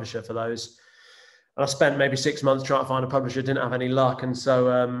find a publisher for those. And I spent maybe 6 months trying to find a publisher, didn't have any luck. And so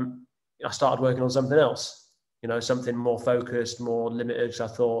I started working on something else, something more focused, more limited. So I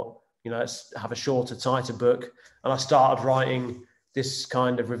thought, let's have a shorter, tighter book. And I started writing this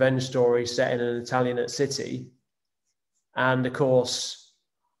kind of revenge story set in an Italianate city. And of course,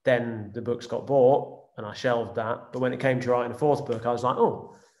 then the books got bought and I shelved that. But when it came to writing the fourth book, I was like,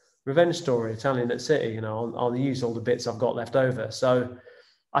 oh, revenge story, Italianate city, I'll use all the bits I've got left over. So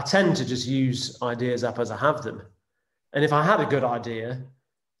I tend to just use ideas up as I have them. And if I had a good idea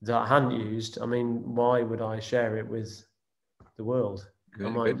that I hadn't used, I mean, why would I share it with the world?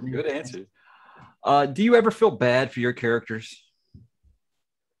 Good answer. Do you ever feel bad for your characters?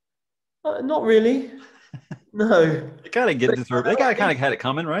 Not really. No. They kind of get this. They kind of had it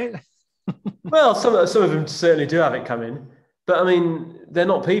coming, right? Well, some of them certainly do have it coming, but I mean, they're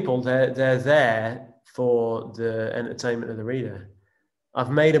not people. They're there for the entertainment of the reader. I've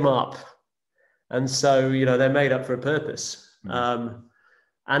made them up, and so they're made up for a purpose.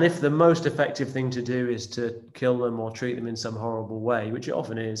 And if the most effective thing to do is to kill them or treat them in some horrible way, which it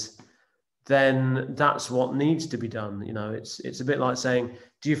often is, then that's what needs to be done. It's a bit like saying,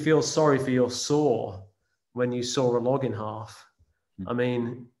 do you feel sorry for your saw when you saw a log in half? I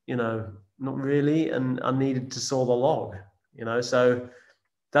mean, not really. And I needed to saw the log, so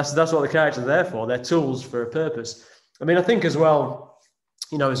that's what the characters are there for. They're tools for a purpose. I mean, I think as well,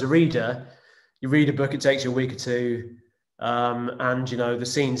 as a reader, you read a book, it takes you a week or two. And, you know, the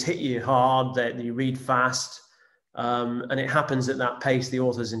scenes hit you hard, that you read fast, and it happens at that pace the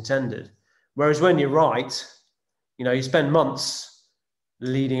author's intended. Whereas when you write, you know, you spend months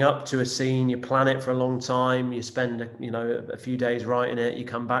leading up to a scene, you plan it for a long time, you spend, you know, a few days writing it, you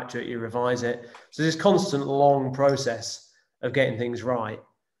come back to it, you revise it. So this constant long process of getting things right.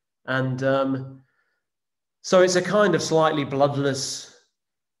 And so it's a kind of slightly bloodless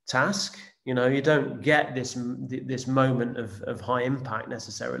task. You know, you don't get this moment of high impact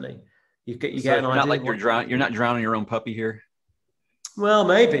necessarily. You get an idea. Not like you're not drowning your own puppy here. Well,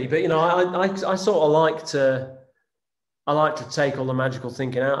 maybe, but you know, I sort of like to take all the magical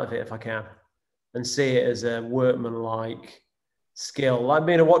thinking out of it if I can, and see it as a workmanlike skill, like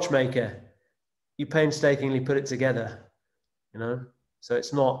being a watchmaker. You painstakingly put it together, you know. So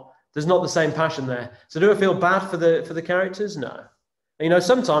there's not the same passion there. So do I feel bad for the characters? No. You know,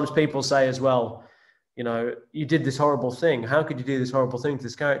 sometimes people say as well, you know, you did this horrible thing. How could you do this horrible thing to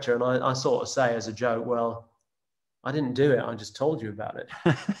this character? And I sort of say as a joke, well, I didn't do it. I just told you about it.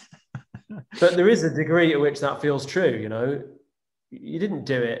 But there is a degree at which that feels true. You know, you didn't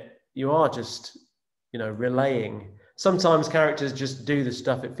do it. You are just, you know, relaying. Sometimes characters just do the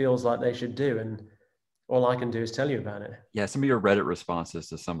stuff it feels like they should do. And all I can do is tell you about it. Yeah. Some of your Reddit responses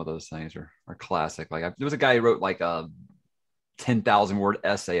to some of those things are classic. Like there was a guy who wrote like a 10,000 word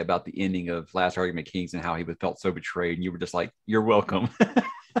essay about the ending of Last Argument Kings and how he felt so betrayed. And you were just like, you're welcome.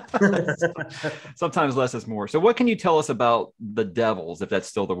 Sometimes less is more. So what can you tell us about the Devils, if that's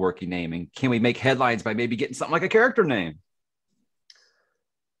still the working name? And can we make headlines by maybe getting something like a character name?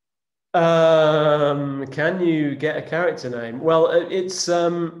 Can you get a character name? Well, it's a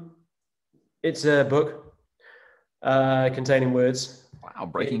book containing words. Wow,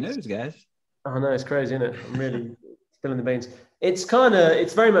 breaking news, guys. I know, it's crazy, isn't it? I'm really spilling the beans. It's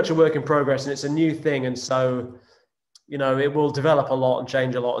very much a work in progress, and it's a new thing. And so, you know, it will develop a lot and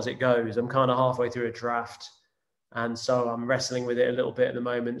change a lot as it goes. I'm kind of halfway through a draft, and so I'm wrestling with it a little bit at the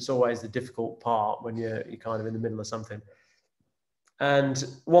moment. It's always the difficult part when you're kind of in the middle of something. And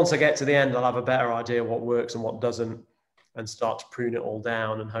once I get to the end, I'll have a better idea what works and what doesn't, and start to prune it all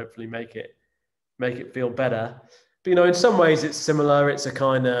down and hopefully make it feel better. But, you know, in some ways it's similar. It's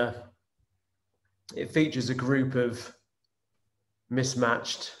it features a group of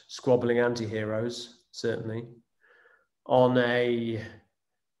mismatched, squabbling anti-heroes, certainly, on a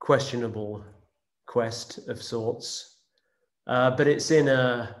questionable quest of sorts. But it's in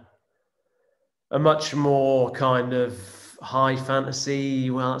a much more kind of high fantasy.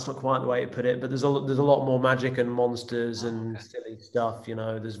 Well, that's not quite the way to put it, but there's a lot more magic and monsters and silly stuff. You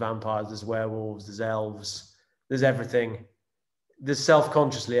know, there's vampires, there's werewolves, there's elves, there's everything. There's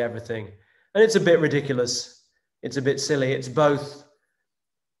self-consciously everything, and it's a bit ridiculous. It's a bit silly. It's both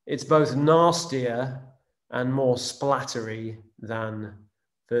nastier and more splattery than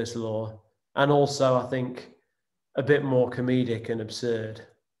First Law, and also I think a bit more comedic and absurd.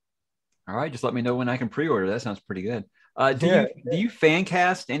 All right, just let me know when I can pre-order. That sounds pretty good. Do you fan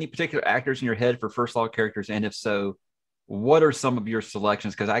cast any particular actors in your head for First Law characters? And if so, what are some of your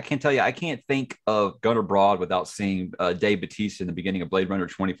selections? Because I can tell you, I can't think of Gunnar Broad without seeing Dave Bautista in the beginning of Blade Runner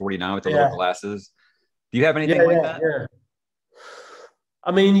 2049 with the little glasses. Do you have anything like that? Yeah.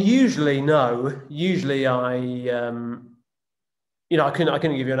 I mean, usually no. Usually I, you know, I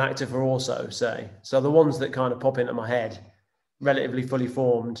couldn't give you an actor for also, say. So the ones that kind of pop into my head, relatively fully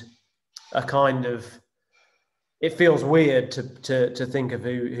formed, are kind of, it feels weird to think of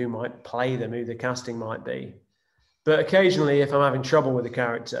who might play them, who the casting might be. But occasionally, if I'm having trouble with a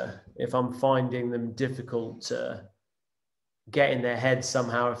character, if I'm finding them difficult to get in their head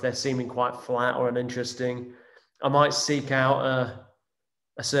somehow, if they're seeming quite flat or uninteresting, I might seek out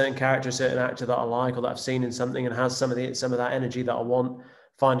a certain character, a certain actor that I like or that I've seen in something and has some of that energy that I want,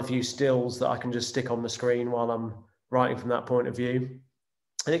 find a few stills that I can just stick on the screen while I'm writing from that point of view.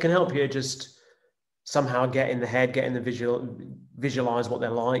 And it can help you just somehow get in the head, get in the visualize what they're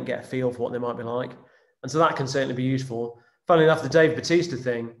like, get a feel for what they might be like. And so that can certainly be useful. Funnily enough, the Dave Bautista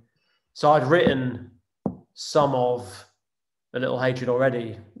thing, so I'd written some of A Little Hatred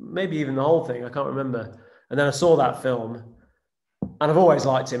already, maybe even the whole thing, I can't remember. And then I saw that film, and I've always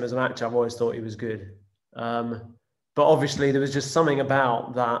liked him as an actor. I've always thought he was good. But obviously there was just something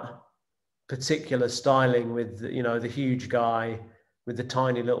about that particular styling with, you know, the huge guy with the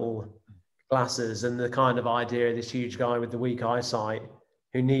tiny little glasses and the kind of idea of this huge guy with the weak eyesight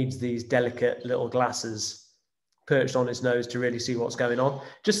who needs these delicate little glasses perched on his nose to really see what's going on,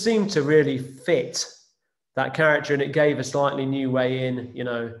 just seemed to really fit that character. And it gave a slightly new way in. You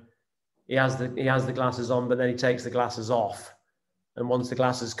know, he has the glasses on, but then he takes the glasses off. And once the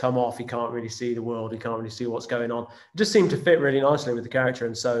glasses come off, he can't really see the world. He can't really see what's going on. It just seemed to fit really nicely with the character.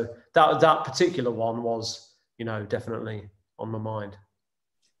 And so that particular one was, definitely on my mind.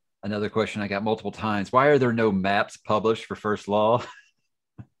 Another question I got multiple times. Why are there no maps published for First Law?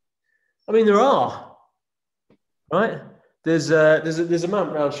 I mean, there are, right? There's a map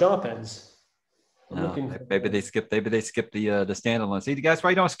around Sharp Ends. Maybe they skipped the standalone. See, guys, why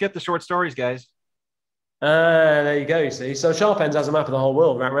you don't skip the short stories, guys? There you go. You see, so Sharp Ends has a map of the whole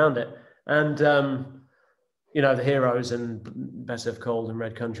world right around it, and the heroes and Best of Cold and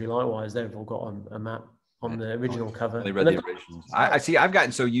Red Country likewise. They've all got a map on the original cover. They read the originals. I see. I've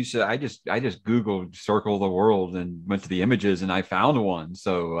gotten so used to. I just Googled "circle the world" and went to the images, and I found one.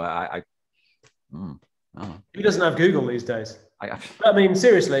 So who doesn't have Google these days? I mean,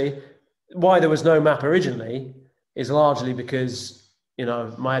 seriously, why there was no map originally is largely because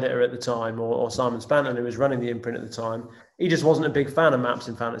my editor at the time, or Simon Spanton, who was running the imprint at the time, he just wasn't a big fan of maps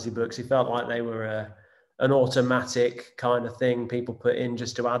in fantasy books. He felt like they were an automatic kind of thing people put in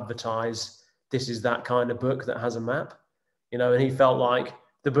just to advertise this is that kind of book that has a map, and he felt like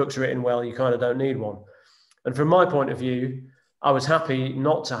the book's written well, you kind of don't need one. And from my point of view, I was happy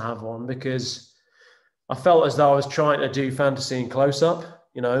not to have one because I felt as though I was trying to do fantasy in close-up,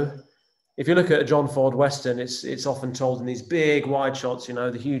 If you look at a John Ford Western, it's often told in these big wide shots,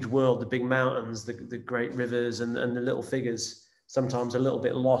 the huge world, the big mountains, the great rivers and the little figures, sometimes a little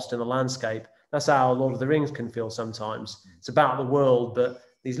bit lost in the landscape. That's how Lord of the Rings can feel sometimes. It's about the world, but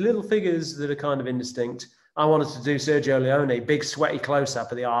these little figures that are kind of indistinct. I wanted to do Sergio Leone, big sweaty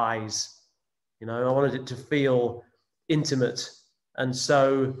close-up of the eyes. I wanted it to feel intimate. And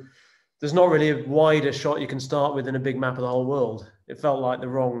so there's not really a wider shot you can start with in a big map of the whole world. It felt like the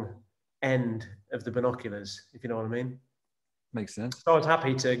wrong end of the binoculars, if you know what I mean. Makes sense. So I was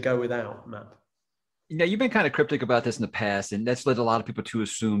happy to go without map. You've been kind of cryptic about this in the past, and that's led a lot of people to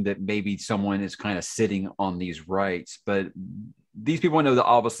assume that maybe someone is kind of sitting on these rights. But these people know that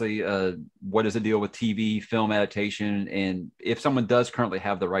obviously what is the deal with TV, film adaptation, and if someone does currently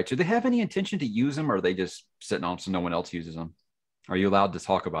have the rights, do they have any intention to use them, or are they just sitting on them so no one else uses them? Are you allowed to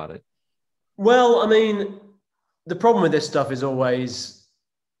talk about it? Well, I mean, the problem with this stuff is always,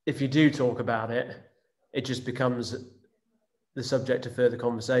 if you do talk about it, it just becomes the subject of further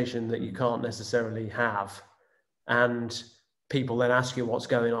conversation that you can't necessarily have. And people then ask you what's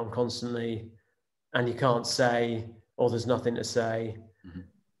going on constantly, and you can't say, or there's nothing to say. Mm-hmm.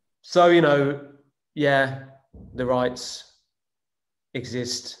 So, the rights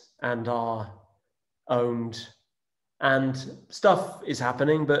exist and are owned, and stuff is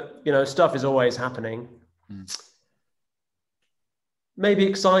happening, but, stuff is always happening. Mm. Maybe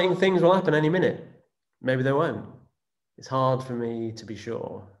exciting things will happen any minute. Maybe they won't. It's hard for me to be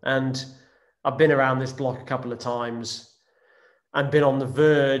sure. And I've been around this block a couple of times and been on the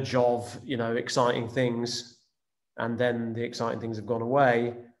verge of, exciting things. And then the exciting things have gone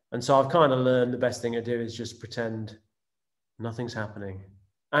away. And so I've kind of learned the best thing to do is just pretend nothing's happening.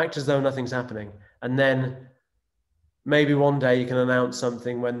 Act as though nothing's happening. And then maybe one day you can announce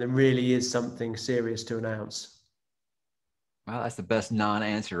something when there really is something serious to announce. Wow, that's the best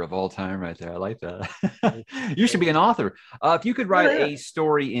non-answer of all time right there. I like that. You should be an author. If you could write a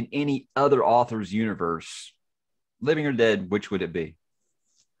story in any other author's universe, living or dead, which would it be?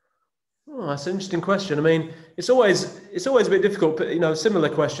 Oh, that's an interesting question. I mean, it's always a bit difficult, but, a similar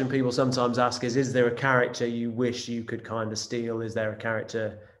question people sometimes ask is there a character you wish you could kind of steal? Is there a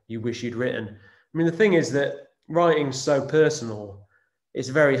character you wish you'd written? I mean, the thing is that writing's so personal, it's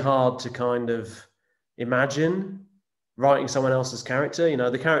very hard to kind of imagine writing someone else's character.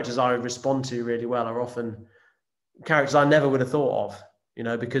 The characters I respond to really well are often characters I never would have thought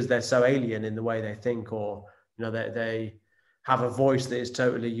of, because they're so alien in the way they think, or, they have a voice that is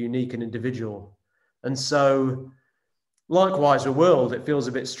totally unique and individual. And so likewise with World, it feels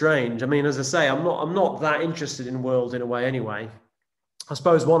a bit strange. I mean, as I say, I'm not that interested in World in a way anyway. I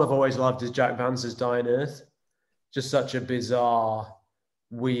suppose one I've always loved is Jack Vance's Dying Earth. Just such a bizarre,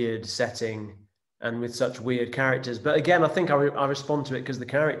 weird setting, and with such weird characters. But again, I think I respond to it because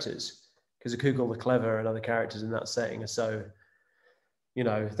Kugel the Clever and other characters in that setting are so,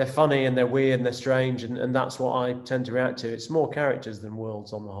 they're funny and they're weird and they're strange, and that's what I tend to react to. It's more characters than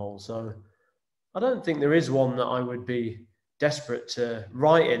worlds on the whole. So I don't think there is one that I would be desperate to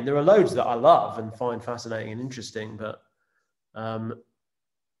write in. There are loads that I love and find fascinating and interesting, but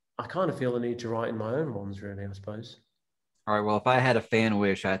I kind of feel the need to write in my own ones, really, I suppose. All right. Well, if I had a fan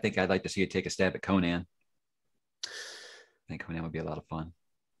wish, I think I'd like to see you take a stab at Conan. I think Conan would be a lot of fun.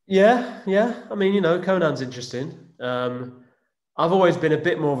 Yeah. I mean, Conan's interesting. I've always been a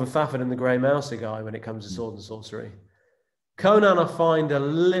bit more of a Fafhrd and the Grey Mouser guy when it comes to sword and sorcery. Conan I find a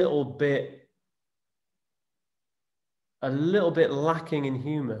little bit lacking in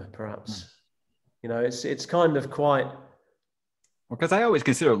humor, perhaps. You know, it's kind of quite. Because I always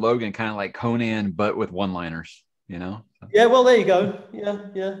consider Logan kind of like Conan, but with one-liners, you know? Yeah, well, there you go. Yeah.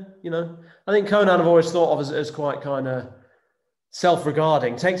 You know, I think Conan I've always thought of as quite kind of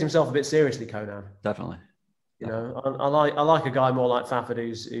self-regarding, takes himself a bit seriously, Conan. Definitely. You know, I like a guy more like Fafford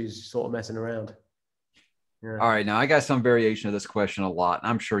who's sort of messing around. Yeah. All right, now I got some variation of this question a lot, and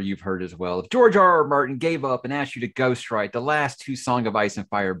I'm sure you've heard as well. If George R. R. Martin gave up and asked you to ghostwrite the last 2 Song of Ice and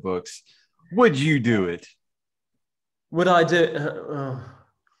Fire books, would you do it? Would I do?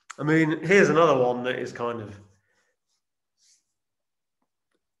 I mean, here's another one that is kind of.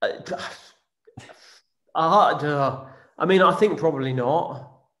 I mean, I think probably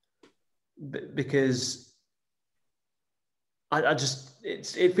not, because I just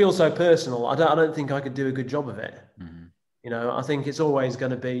it feels so personal. I don't think I could do a good job of it. Mm-hmm. You know, I think it's always going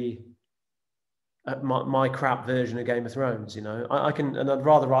to be my crap version of Game of Thrones. You know, I can, and I'd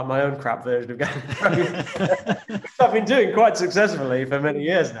rather write my own crap version of Game of Thrones, which I've been doing quite successfully for many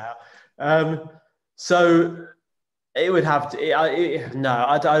years now. So it would have to. No,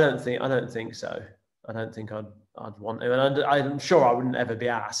 I don't think so. I don't think I'd want to, and I'm sure I wouldn't ever be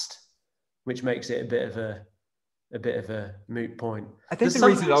asked, which makes it a bit of a moot point. I think the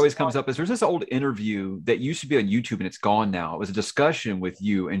reason it always comes up is there's this old interview that used to be on YouTube and it's gone now. It was a discussion with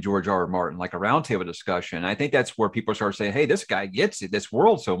you and George R. R. Martin, like a roundtable discussion. And I think that's where people start saying, hey, this guy gets it, this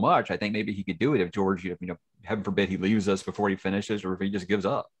world so much. I think maybe he could do it if George, you know, heaven forbid he leaves us before he finishes or if he just gives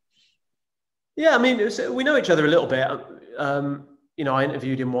up. Yeah, I mean, we know each other a little bit. You know, I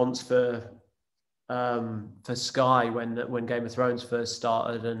interviewed him once for Sky when Game of Thrones first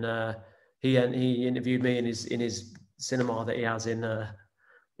started, and he interviewed me in his cinema that he has in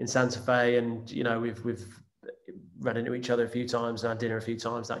Santa Fe, and you know we've run into each other a few times and had dinner a few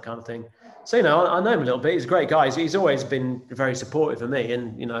times, that kind of thing. So you know, I know him a little bit. He's a great guy. He's always been very supportive of me,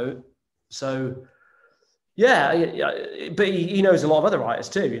 and you know, so yeah. But he knows a lot of other writers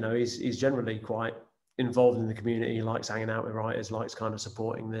too. You know, he's generally quite involved in the community. He likes hanging out with writers, likes kind of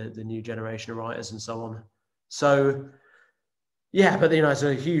supporting the new generation of writers and so on. So. Yeah, but you know, there's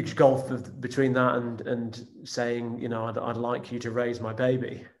a huge gulf between that and saying, you know, I'd like you to raise my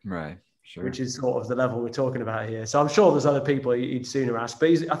baby, right? Sure. Which is sort of the level we're talking about here. So I'm sure there's other people he'd sooner ask, but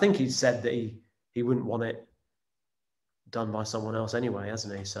I think he's said that he wouldn't want it done by someone else anyway,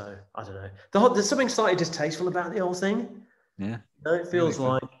 hasn't he? So I don't know. There's something slightly distasteful about the whole thing. Yeah, no, it feels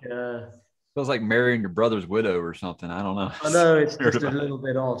like. Feels like marrying your brother's widow or something. I don't know. I know, it's just a little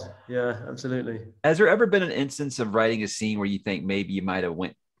bit odd. Yeah, absolutely. Has there ever been an instance of writing a scene where you think maybe you might have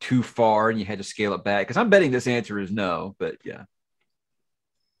went too far and you had to scale it back? Because I'm betting this answer is no, but yeah.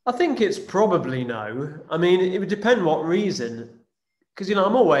 I think it's probably no. I mean, it would depend what reason. Because, you know,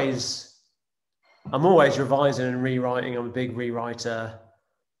 I'm always revising and rewriting. I'm a big rewriter.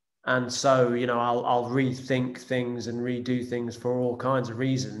 And so, you know, I'll rethink things and redo things for all kinds of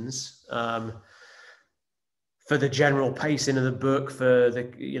reasons. For the general pacing of the book, for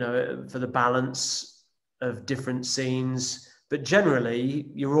the balance of different scenes. But generally,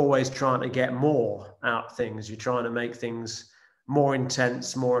 you're always trying to get more out of things. You're trying to make things more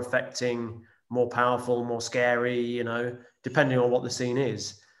intense, more affecting, more powerful, more scary, you know, depending on what the scene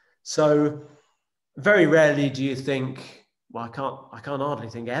is. So very rarely do you think, well, I can't hardly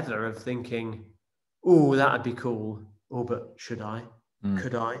think ever of thinking, oh, that'd be cool. Oh, but should I?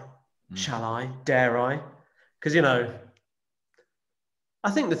 Could I? Shall I? Dare I? Because, you know,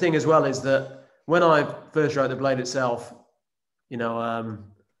 I think the thing as well is that when I first wrote The Blade itself, you know,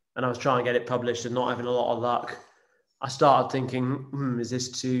 and I was trying to get it published and not having a lot of luck, I started thinking, is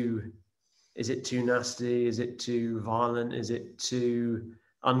it too nasty? Is it too violent? Is it too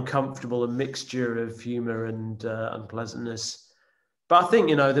uncomfortable, a mixture of humor and unpleasantness? But I think,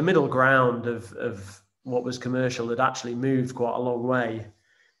 you know, the middle ground of what was commercial had actually moved quite a long way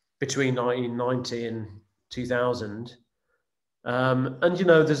between 1990 and 2000. And, you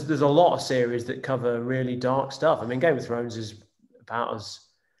know, there's a lot of series that cover really dark stuff. I mean, Game of Thrones is about as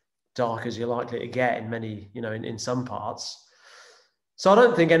dark as you're likely to get in many, you know, in some parts. So I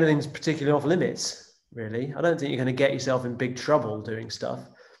don't think anything's particularly off limits, really. I don't think you're going to get yourself in big trouble doing stuff.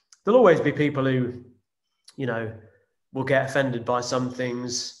 There'll always be people who, you know, will get offended by some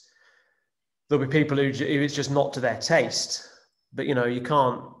things. There'll be people who it's just not to their taste. But, you know, you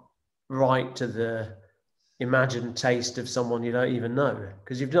can't write to the imagined taste of someone you don't even know,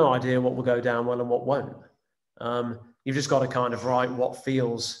 because you've no idea what will go down well and what won't. You've just got to kind of write what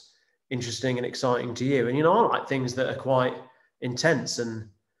feels interesting and exciting to you. And, you know, I like things that are quite intense and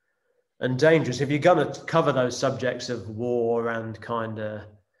and dangerous. If you're going to cover those subjects of war and kind of,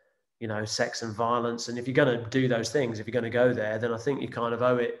 you know, sex and violence, and if you're going to do those things, if you're going to go there, then I think you kind of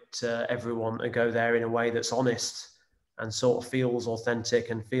owe it to everyone to go there in a way that's honest and sort of feels authentic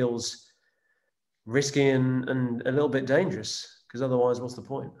and feels risky and a little bit dangerous, because otherwise, what's the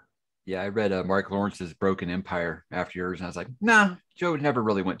point? Yeah, I read Mark Lawrence's Broken Empire after yours, and I was like, nah, Joe never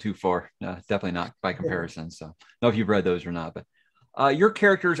really went too far. No, definitely not by comparison. So, I don't know if you've read those or not, but your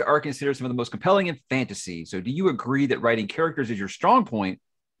characters are considered some of the most compelling in fantasy. So, do you agree that writing characters is your strong point,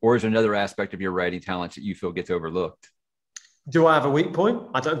 or is there another aspect of your writing talents that you feel gets overlooked? Do I have a weak point?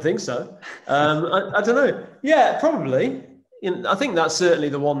 I don't think so. I don't know. Yeah, probably. I think that's certainly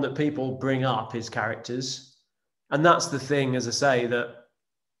the one that people bring up is characters. And that's the thing, as I say, that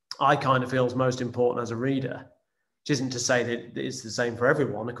I kind of feel is most important as a reader, which isn't to say that it's the same for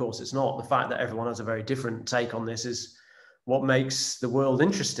everyone. Of course, it's not. The fact that everyone has a very different take on this is what makes the world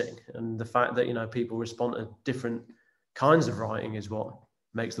interesting. And the fact that, you know, people respond to different kinds of writing is what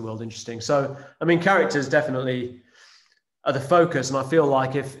makes the world interesting. So, I mean, characters definitely are the focus. And I feel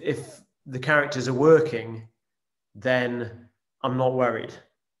like if the characters are working, then I'm not worried,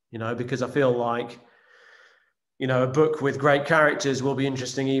 you know, because I feel like, you know, a book with great characters will be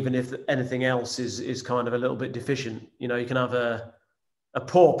interesting even if anything else is kind of a little bit deficient. You know, you can have a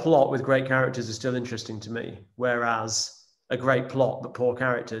poor plot with great characters is still interesting to me, whereas a great plot but poor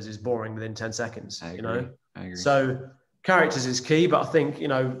characters is boring within 10 seconds, you know? I agree. So characters is key, but I think, you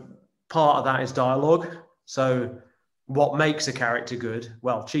know, part of that is dialogue. So what makes a character good?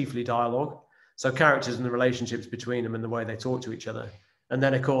 Well, chiefly dialogue. So characters and the relationships between them and the way they talk to each other. And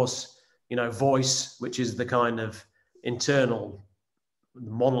then, of course, you know, voice, which is the kind of internal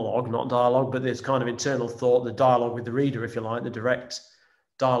monologue, not dialogue, but this kind of internal thought, the dialogue with the reader, if you like, the direct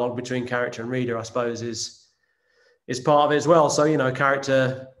dialogue between character and reader, I suppose, is part of it as well. So, you know,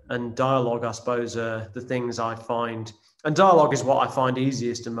 character and dialogue, I suppose, are the things I find. And dialogue is what I find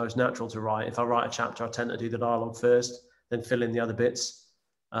easiest and most natural to write. If I write a chapter, I tend to do the dialogue first, then fill in the other bits.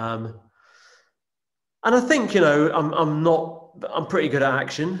 And I think, you know, I'm pretty good at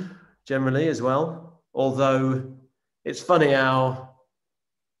action generally as well. Although it's funny how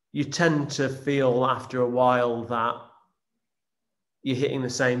you tend to feel after a while that you're hitting the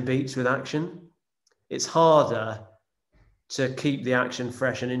same beats with action. It's harder to keep the action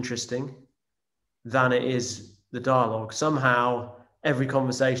fresh and interesting than it is the dialogue. Somehow every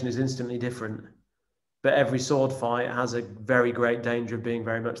conversation is instantly different, but every sword fight has a very great danger of being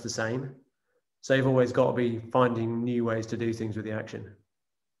very much the same. So you've always got to be finding new ways to do things with the action.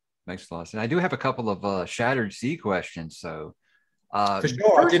 Makes a lot of sense. I do have a couple of Shattered Sea questions. So, for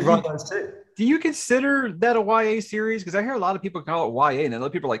sure, I did write those too. Do you consider that a YA series? Because I hear a lot of people call it YA, and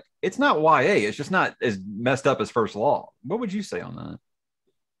other people are like, it's not YA. It's just not as messed up as First Law. What would you say on that?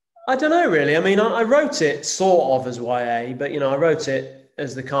 I don't know, really. I mean, I wrote it sort of as YA, but, you know, I wrote it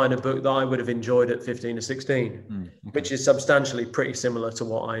as the kind of book that I would have enjoyed at 15 to 16, which is substantially pretty similar to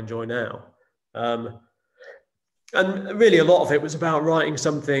what I enjoy now. And really a lot of it was about writing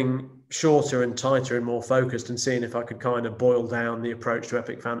something shorter and tighter and more focused and seeing if I could kind of boil down the approach to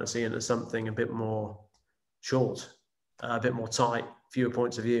epic fantasy into something a bit more short, a bit more tight, fewer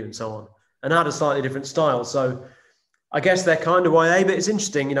points of view and so on, and had a slightly different style. So I guess they're kind of YA, but it's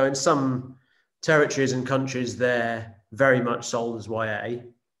interesting, you know, in some territories and countries, they're very much sold as YA.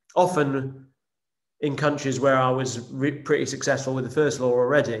 Often in countries where I was pretty successful with the First Law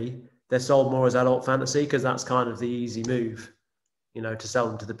already, they're sold more as adult fantasy because that's kind of the easy move, you know, to sell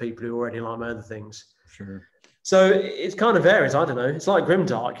them to the people who already like my other things. Sure. So it's kind of varies. I don't know. It's like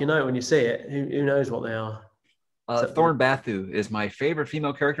Grimdark, you know, when you see it, who knows what they are. Thorn Bathu is my favorite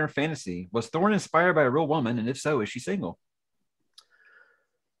female character in fantasy. Was Thorn inspired by a real woman? And if so, is she single?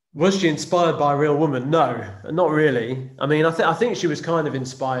 Was she inspired by a real woman? No, not really. I mean, I think she was kind of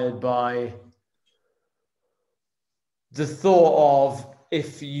inspired by the thought of,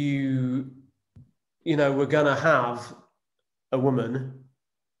 if you know, were going to have a woman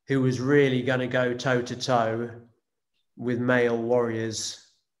who was really going to go toe to toe with male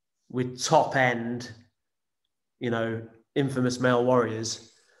warriors, with top end, you know, infamous male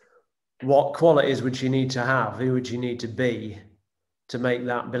warriors, what qualities would she need to have? Who would she need to be to make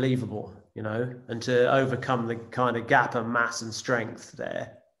that believable, you know, and to overcome the kind of gap of mass and strength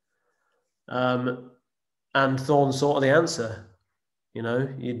there? And Thorn's sort of the answer. You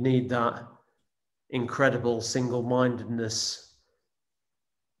know, you'd need that incredible single-mindedness,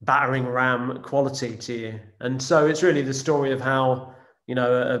 battering ram quality to you. And so it's really the story of how, you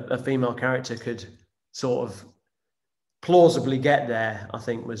know, a female character could sort of plausibly get there, I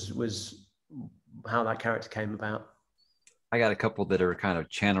think was how that character came about. I got a couple that are kind of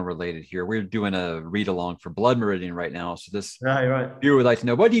channel related here. We're doing a read along for Blood Meridian right now. So this Right, right. viewer would like to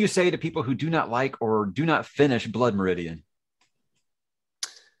know, what do you say to people who do not like or do not finish Blood Meridian?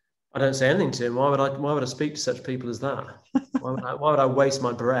 I don't say anything to him. Why would I speak to such people as that? Why would I waste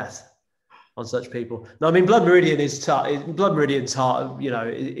my breath on such people? No, I mean, Blood Meridian is tough. Blood Meridian's hard. You know,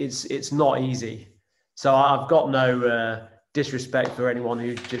 it's not easy. So I've got no disrespect for anyone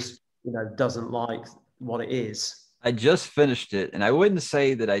who just, you know, doesn't like what it is. I just finished it, and I wouldn't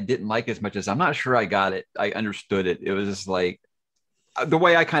say that I didn't like it as much as I'm not sure I got it. I understood it. It was just like the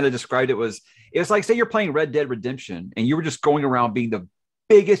way I kind of described it was like, say you're playing Red Dead Redemption and you were just going around being the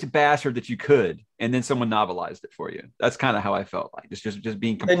biggest bastard that you could, and then someone novelized it for you. That's kind of how I felt like just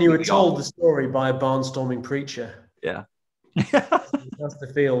being completely Then you were told awful. the story by a barnstorming preacher. Yeah. That's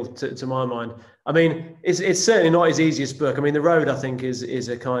the feel to my mind. I mean, it's certainly not his easiest book. I mean, The Road, I think, is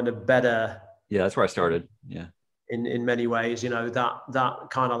a kind of better. Yeah, that's where I started. Yeah. In many ways, you know, that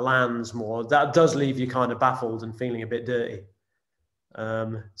kind of lands more. That does leave you kind of baffled and feeling a bit dirty.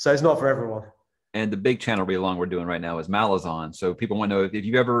 So it's not for everyone. And the big channel read along we're doing right now is Malazan. So people want to know if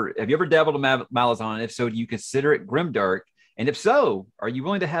you ever dabbled in Malazan, and if so, do you consider it grimdark? And if so, are you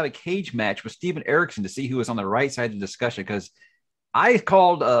willing to have a cage match with Steven Erikson to see who is on the right side of the discussion? Because I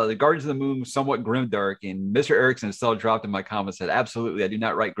called the Guardians of the Moon somewhat grimdark, and Mr. Erikson still dropped in my comments said, absolutely, I do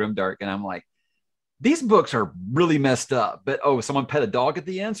not write grimdark. And I'm like, these books are really messed up, but someone pet a dog at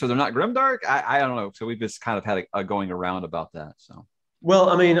the end, so they're not grimdark. I don't know. So we've just kind of had a going around about that. So, well,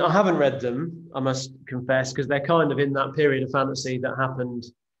 I mean, I haven't read them, I must confess, because they're kind of in that period of fantasy that happened,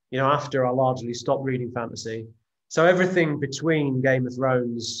 you know, after I largely stopped reading fantasy. So everything between Game of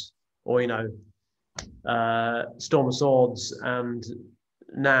Thrones or, you know, Storm of Swords and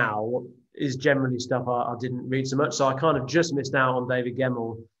now is generally stuff I didn't read so much. So I kind of just missed out on David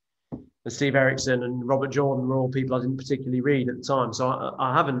Gemmell. And Steve Erikson and Robert Jordan were all people I didn't particularly read at the time. So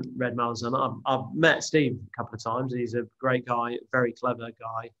I haven't read Malazan. I've met Steve a couple of times. He's a great guy, very clever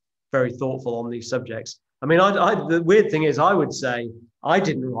guy, very thoughtful on these subjects. I mean, the weird thing is I would say I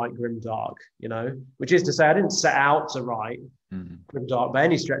didn't write grimdark, you know, which is to say I didn't set out to write grimdark by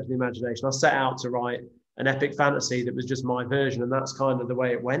any stretch of the imagination. I set out to write an epic fantasy that was just my version, and that's kind of the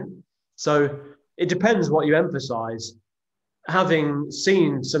way it went. So it depends what you emphasize. Having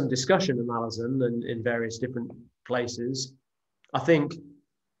seen some discussion of Malazan and in various different places, I think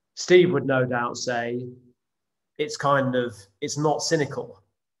Steve would no doubt say it's not cynical,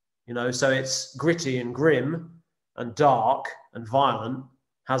 you know, so it's gritty and grim and dark and violent,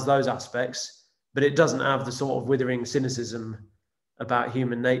 has those aspects, but it doesn't have the sort of withering cynicism about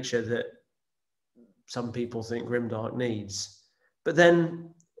human nature that some people think grimdark needs. But then,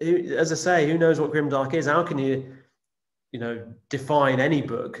 as I say, who knows what grimdark is? How can you define any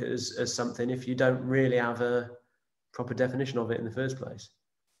book as something if you don't really have a proper definition of it in the first place?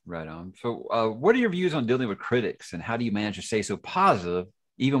 Right on. So what are your views on dealing with critics, and how do you manage to stay so positive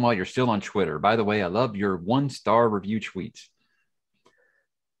even while you're still on Twitter? By the way, I love your 1-star review tweets.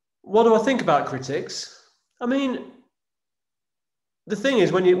 What do I think about critics? I mean, the thing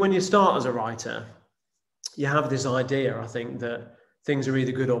is, when you start as a writer, you have this idea, I think, that things are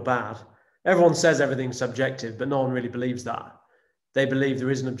either good or bad. Everyone says everything's subjective, but no one really believes that. They believe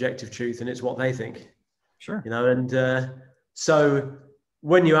there is an objective truth and it's what they think. Sure. You know, and so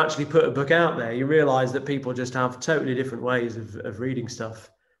when you actually put a book out there, you realize that people just have totally different ways of reading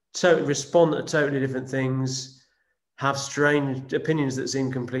stuff, respond to totally different things, have strange opinions that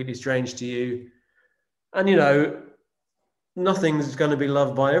seem completely strange to you. And, you know, nothing's going to be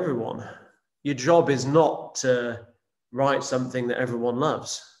loved by everyone. Your job is not to write something that everyone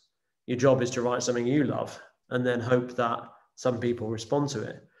loves. Your job is to write something you love and then hope that some people respond to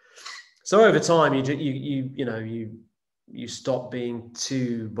it. So over time, you stop being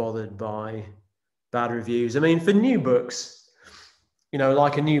too bothered by bad reviews. I mean, for new books, you know,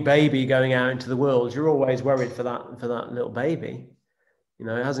 like a new baby going out into the world, you're always worried for that little baby. You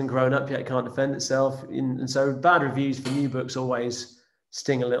know, it hasn't grown up yet, it can't defend itself. And so bad reviews for new books always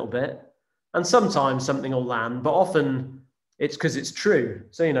sting a little bit. And sometimes something will land, but often it's because it's true.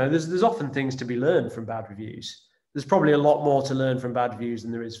 So, you know, there's often things to be learned from bad reviews. There's probably a lot more to learn from bad reviews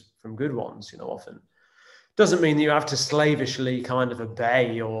than there is from good ones, you know, often. Doesn't mean that you have to slavishly kind of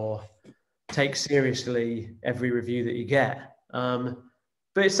obey or take seriously every review that you get. But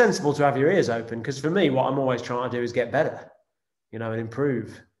it's sensible to have your ears open, because for me, what I'm always trying to do is get better, you know, and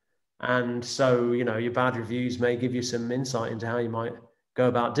improve. And so, you know, your bad reviews may give you some insight into how you might go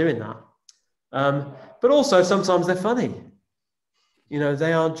about doing that. But also sometimes they're funny. You know,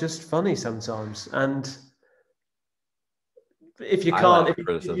 they are just funny sometimes. And if you can't,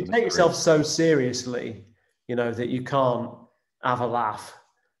 if you take yourself so seriously, that you can't have a laugh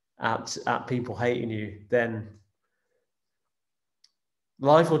at people hating you, then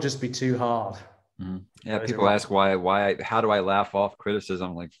life will just be too hard. Mm-hmm. Yeah, people ask how do I laugh off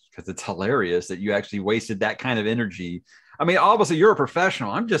criticism? I'm like, because it's hilarious that you actually wasted that kind of energy. I mean, obviously you're a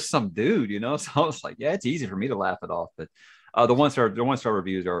professional. I'm just some dude, So I was like, yeah, it's easy for me to laugh it off. But the one-star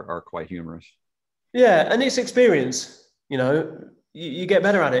reviews are quite humorous. Yeah, and it's experience. You get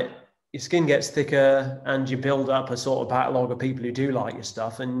better at it. Your skin gets thicker, and you build up a sort of backlog of people who do like your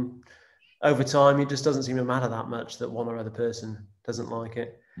stuff. And over time, it just doesn't seem to matter that much that one or other person doesn't like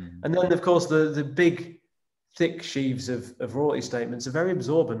it. Mm-hmm. And then, of course, the big, thick sheaves of royalty statements are very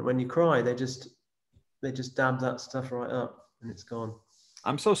absorbent. When you cry, they just dab that stuff right up, and it's gone.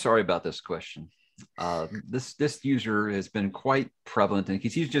 I'm so sorry about this question. This user has been quite prevalent, and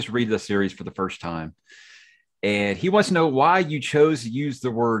he's just read the series for the first time. And he wants to know why you chose to use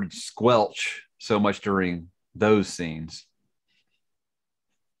the word squelch so much during those scenes.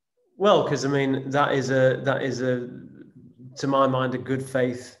 Well, because I mean that is a to my mind a good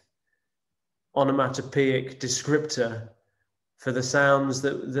faith onomatopoeic descriptor for the sounds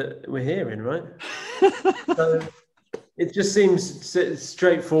that we're hearing, right? So it just seems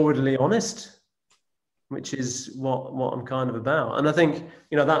straightforwardly honest, which is what I'm kind of about. And I think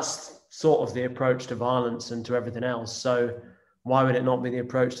that's sort of the approach to violence and to everything else. So why would it not be the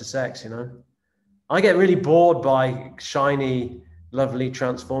approach to sex? I get really bored by shiny, lovely,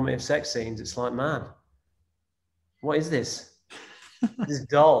 transformative sex scenes. It's like, man, what is this? This is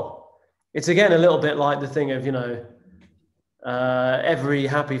dull. It's again a little bit like the thing of every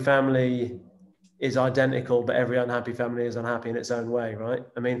happy family is identical, but every unhappy family is unhappy in its own way, right?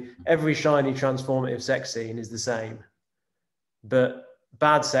 I mean, every shiny, transformative sex scene is the same, but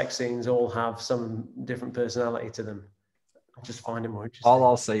bad sex scenes all have some different personality to them. I just find it more interesting. All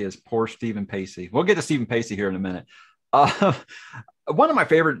I'll say is poor Stephen Pacey. We'll get to Stephen Pacey here in a minute. One of my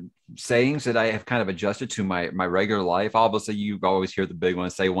favorite sayings that I have kind of adjusted to my regular life, obviously you always hear the big one,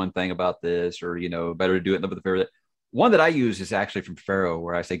 say one thing about this, or, better to do it and live with the fear of it. One that I use is actually from Pharaoh,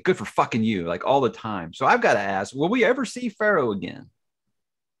 where I say, good for fucking you, like all the time. So I've got to ask, will we ever see Pharaoh again?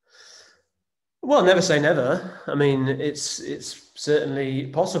 Well, never say never. I mean, it's certainly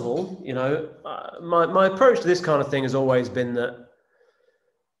possible. My approach to this kind of thing has always been that,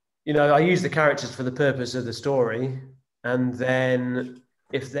 I use the characters for the purpose of the story. And then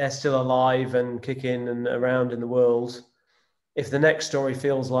if they're still alive and kicking and around in the world, if the next story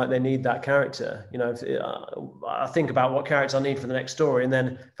feels like they need that character, I think about what character I need for the next story. And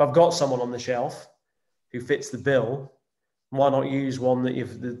then if I've got someone on the shelf who fits the bill, why not use one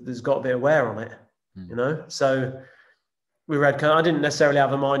there's got a bit of wear on it, So I didn't necessarily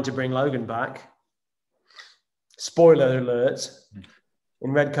have a mind to bring Logan back. Spoiler alert,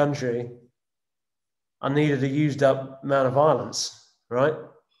 in Red Country, I needed a used up amount of violence, right?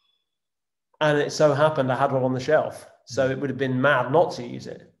 And it so happened I had one on the shelf. So it would have been mad not to use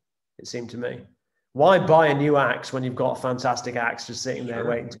it, it seemed to me. Why buy a new axe when you've got a fantastic axe just sitting there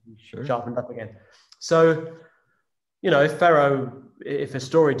waiting to be sharpened up again? So, if a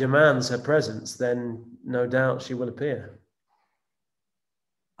story demands her presence, then no doubt she will appear.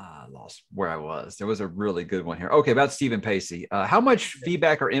 I lost where I was. There was a really good one here. Okay, about Stephen Pacey. How much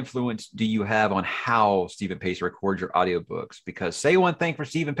feedback or influence do you have on how Stephen Pacey records your audiobooks? Because say one thing for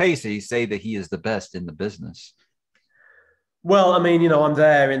Stephen Pacey, say that he is the best in the business. Well, I mean, I'm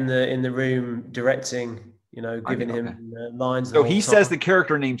there in the room directing, giving him lines. So he says the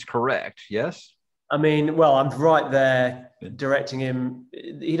character name's correct, yes? I mean, well, I'm right there directing him.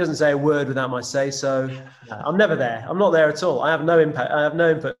 He doesn't say a word without my say so. I'm never there. I'm not there at all. I have no impact. I have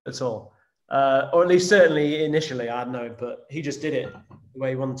no input at all. Or at least certainly initially I had no input. He just did it the way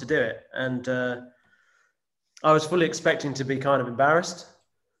he wanted to do it. And I was fully expecting to be kind of embarrassed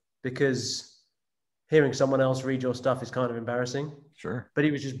because hearing someone else read your stuff is kind of embarrassing. Sure. But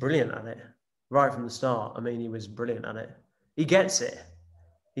he was just brilliant at it right from the start. I mean, he was brilliant at it. He gets it.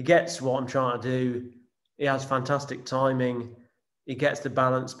 He gets what I'm trying to do. He has fantastic timing. He gets the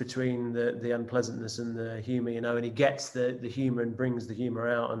balance between the unpleasantness and the humor, and he gets the humor and brings the humor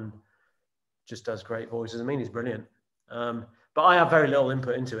out and just does great voices. I mean, he's brilliant. But I have very little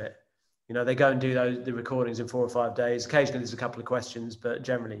input into it. They go and do the recordings in 4 or 5 days. Occasionally there's a couple of questions, but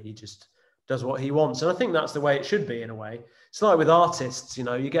generally he just does what he wants. And I think that's the way it should be in a way. It's like with artists,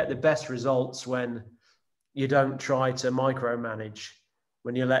 you get the best results when you don't try to micromanage,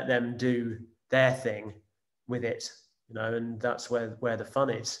 when you let them do their thing with it, and that's where the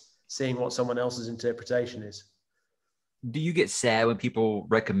fun is, seeing what someone else's interpretation is. Do you get sad when people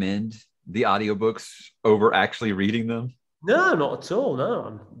recommend the audiobooks over actually reading them? No, not at all. No,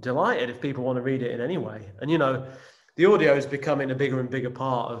 I'm delighted if people want to read it in any way. And the audio is becoming a bigger and bigger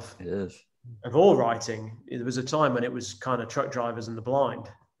part It is. of all writing. There was a time when it was kind of truck drivers and the blind,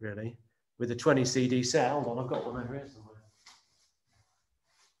 really, with a 20 CD set. Hold on, I've got one over here somewhere.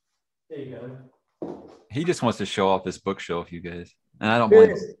 There you go. He just wants to show off his bookshelf, you guys. And I don't blame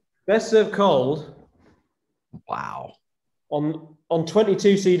him. Best Served Cold Wow. on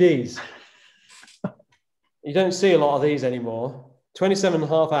 22 CDs. You don't see a lot of these anymore. 27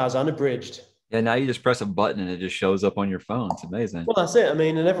 and a half hours unabridged. Yeah, now you just press a button and it just shows up on your phone. It's amazing. Well, that's it. I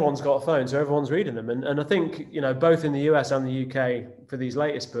mean, and everyone's got a phone, so everyone's reading them. And I think, both in the US and the UK for these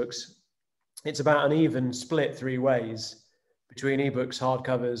latest books, it's about an even split 3 ways between ebooks,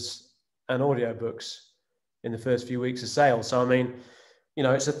 hardcovers, and audiobooks in the first few weeks of sales. So, I mean,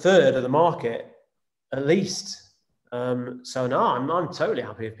 it's a third of the market at least. So, no, I'm totally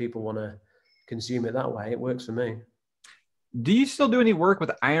happy if people want to consume it that way. It works for me. Do you still do any work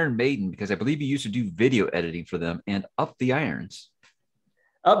with Iron Maiden? Because I believe you used to do video editing for them and Up the Irons.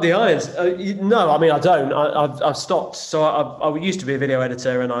 Up the Irons? No, I mean, I don't. I've stopped. So I used to be a video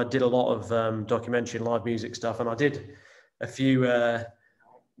editor and I did a lot of documentary and live music stuff. And I did a few,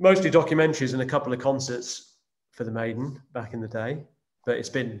 mostly documentaries and a couple of concerts for the Maiden back in the day. But it's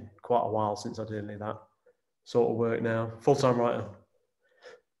been quite a while since I did any of that sort of work now. Full-time writer.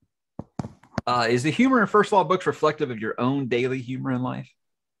 Is the humor in First Law books reflective of your own daily humor in life?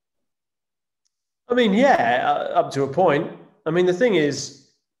 I mean, yeah, up to a point. I mean, the thing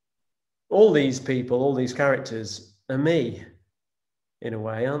is, all these people, all these characters are me, in a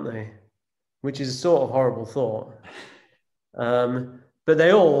way, aren't they? Which is a sort of horrible thought. But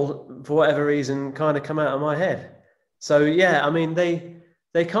they all, for whatever reason, kind of come out of my head. So, yeah, I mean,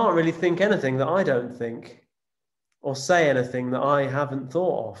 they can't really think anything that I don't think or say anything that I haven't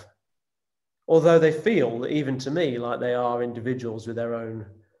thought of. Although they feel, even to me, like they are individuals with their own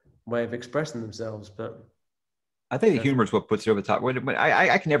way of expressing themselves. But I think the humor is what puts it over the top.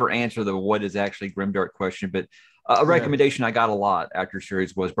 I can never answer the what is actually grimdark question, but a recommendation I got a lot after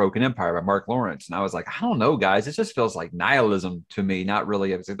series was Broken Empire by Mark Lawrence. And I was like, I don't know, guys. It just feels like nihilism to me. Not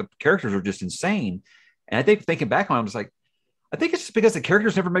really. The characters are just insane. And I think thinking back on it, I was like, I think it's just because the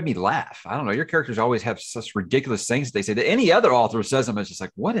characters never made me laugh. I don't know. Your characters always have such ridiculous things that they say that any other author says them. It's just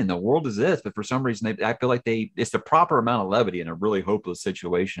like, what in the world is this? But for some reason, I feel like it's the proper amount of levity in a really hopeless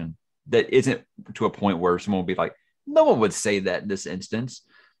situation that isn't to a point where someone will be like, no one would say that in this instance.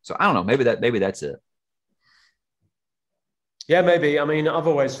 So I don't know. Maybe that's it. Yeah, maybe. I mean, I've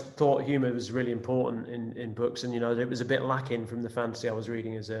always thought humor was really important in books. And, it was a bit lacking from the fantasy I was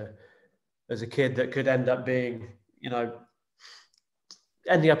reading as a kid that could end up being,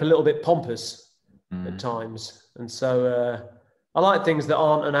 ending up a little bit pompous at times. And so I like things that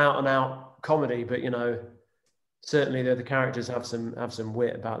aren't an out and out comedy, but certainly the characters have some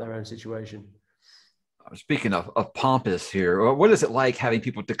wit about their own situation. Speaking of pompous here, what is it like having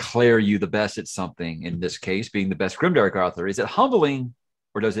people declare you the best at something, in this case being the best grimdark author? Is it humbling,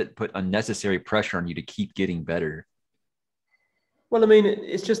 or does it put unnecessary pressure on you to keep getting better? Well, I mean,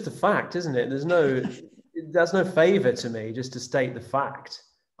 it's just a fact, isn't it? That's no favor to me just to state the fact.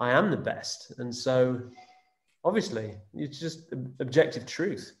 I am the best. And so obviously it's just objective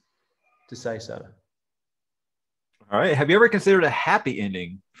truth to say so. All right. Have you ever considered a happy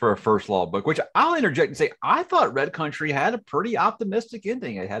ending for a First Law book? Which I'll interject and say, I thought Red Country had a pretty optimistic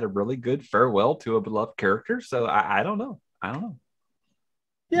ending. It had a really good farewell to a beloved character. So I don't know.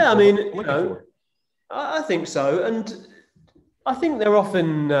 Yeah, I mean, I think so. And I think they're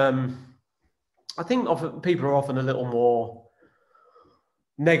often, often people are often a little more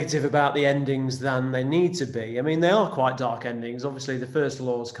negative about the endings than they need to be. I mean, they are quite dark endings. Obviously, the First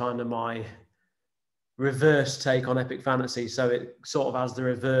Law is kind of my reverse take on epic fantasy. So it sort of has the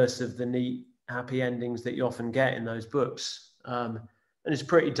reverse of the neat, happy endings that you often get in those books. And it's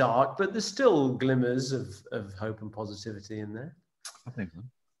pretty dark, but there's still glimmers of hope and positivity in there. I think so.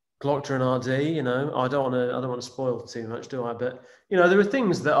 Glockter and RD, I don't want to spoil too much, do I? But there are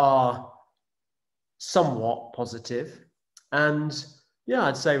things that are somewhat positive, and yeah,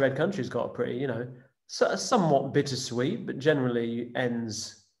 I'd say Red Country's got a pretty, somewhat bittersweet, but generally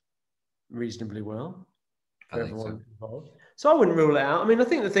ends reasonably well for everyone involved. So I wouldn't rule it out. I mean, I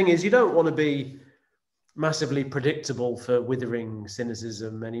think the thing is, you don't want to be massively predictable for withering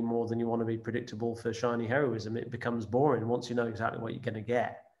cynicism any more than you want to be predictable for shiny heroism. It becomes boring once you know exactly what you're going to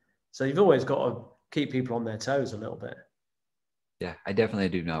get. So you've always got to keep people on their toes a little bit. Yeah, I definitely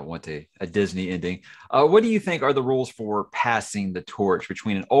do not want a Disney ending. What do you think are the rules for passing the torch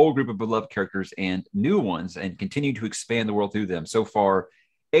between an old group of beloved characters and new ones and continue to expand the world through them? So far,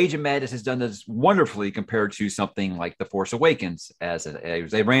 Age of Madness has done this wonderfully compared to something like The Force Awakens as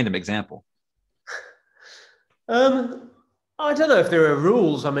a random example? I don't know if there are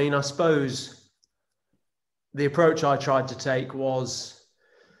rules. I mean, I suppose the approach I tried to take was,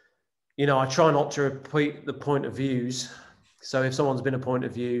 I try not to repeat the point of views. So if someone's been a point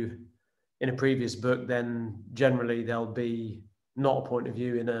of view in a previous book, then generally there'll be not a point of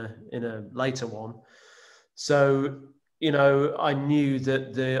view in a later one. So, I knew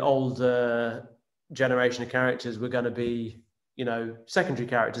that the older generation of characters were going to be, secondary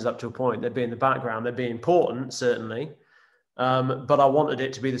characters up to a point. They'd be in the background. They'd be important, certainly. But I wanted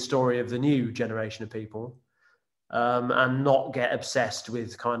it to be the story of the new generation of people, and not get obsessed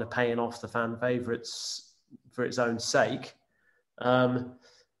with kind of paying off the fan favorites for its own sake. And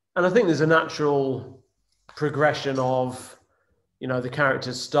I think there's a natural progression of, the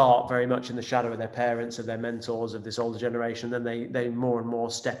characters start very much in the shadow of their parents, of their mentors, of this older generation. Then they more and more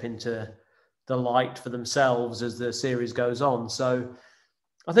step into the light for themselves as the series goes on. So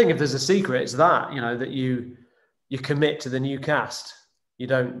I think if there's a secret, it's that, that you commit to the new cast. You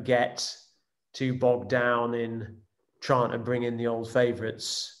don't get too bogged down in trying to bring in the old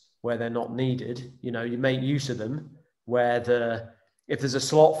favorites where they're not needed. You make use of them where if there's a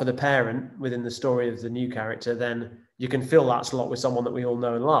slot for the parent within the story of the new character, then you can fill that slot with someone that we all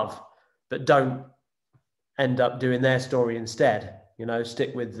know and love, but don't end up doing their story instead.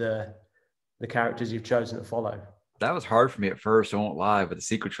 Stick with the characters you've chosen to follow. That was hard for me at first, I won't lie, but the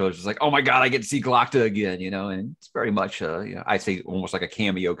sequel trilogy was like, oh my God, I get to see Galacta again, and it's very much, I say almost like a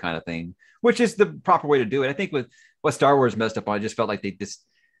cameo kind of thing, which is the proper way to do it. I think with what Star Wars messed up on, I just felt like they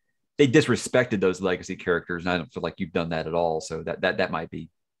disrespected those legacy characters, and I don't feel like you've done that at all. So that might be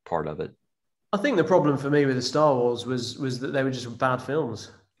part of it. I think the problem for me with the Star Wars was that they were just bad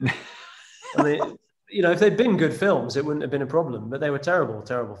films. I mean, if they'd been good films, it wouldn't have been a problem, but they were terrible,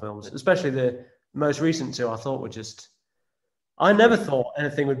 terrible films, especially the most recent two. I thought were just, I never thought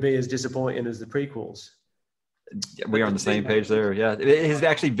anything would be as disappointing as the prequels. We are on the same page there. Yeah. It has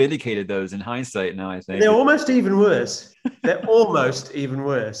actually vindicated those in hindsight now, I think. They're almost even worse. They're almost even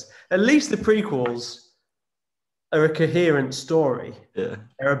worse. At least the prequels are a coherent story. Yeah.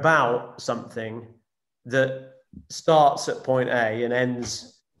 They're about something that starts at point A and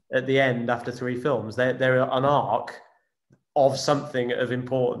ends at the end after 3 films. They're an arc of something of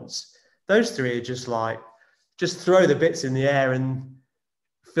importance. Those 3 are just throw the bits in the air and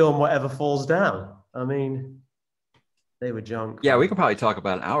film whatever falls down. I mean, they were junk. Yeah, we could probably talk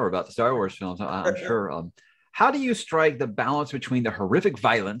about an hour about the Star Wars films, I'm sure. How do you strike the balance between the horrific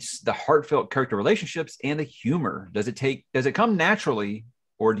violence, the heartfelt character relationships, and the humor? Does it come naturally,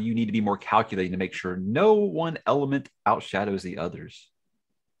 or do you need to be more calculating to make sure no one element outshadows the others?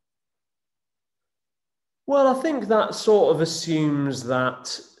 Well, I think that sort of assumes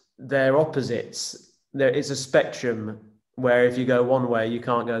that they're opposites. There is a spectrum where if you go one way, you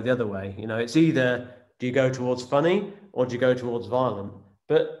can't go the other way. It's either do you go towards funny or do you go towards violent?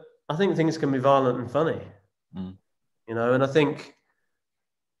 But I think things can be violent and funny. And I think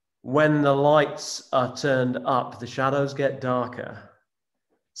when the lights are turned up, the shadows get darker.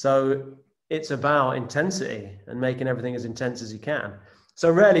 So it's about intensity and making everything as intense as you can.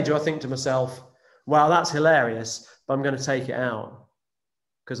 So rarely do I think to myself, wow, that's hilarious, but I'm going to take it out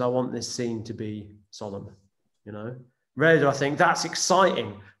because I want this scene to be solemn, Rarely do I think that's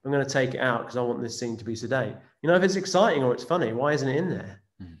exciting, I'm going to take it out because I want this scene to be sedate. If it's exciting or it's funny, why isn't it in there?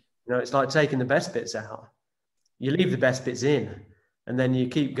 It's like taking the best bits out. You leave the best bits in, and then you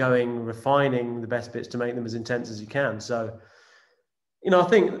keep going, refining the best bits to make them as intense as you can. So, I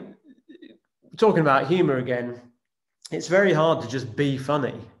think talking about humor again, it's very hard to just be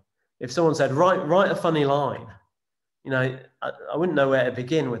funny. If someone said, write a funny line, I wouldn't know where to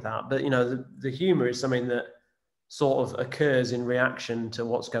begin with that. But, the humor is something that sort of occurs in reaction to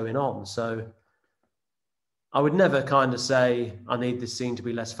what's going on. So I would never kind of say, I need this scene to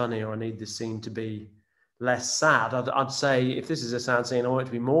be less funny or I need this scene to be less sad. I'd say if this is a sad scene, I want it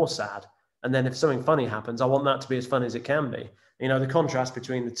to be more sad. And then if something funny happens, I want that to be as funny as it can be. The contrast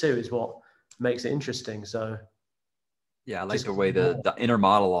between the two is what makes it interesting. So yeah, I like the way the inner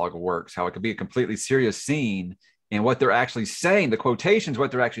monologue works, how it could be a completely serious scene and what they're actually saying, the quotations,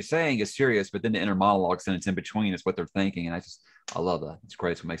 what they're actually saying is serious, but then the inner monologue sentence in between is what they're thinking. And I love that. It's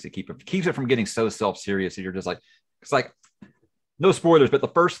great. It's what makes it keeps it from getting so self-serious. And you're just like, it's like, no spoilers, but the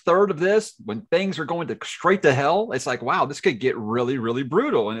first third of this, when things are going straight to hell, it's like, wow, this could get really, really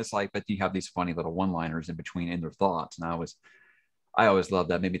brutal. And it's like, but you have these funny little one-liners in between in their thoughts. And I always love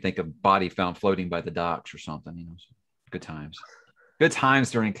that. Made me think of Body Found Floating by the Docks or something, So good times. Good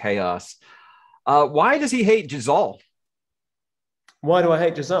times during chaos. Why does he hate Giselle? Why do I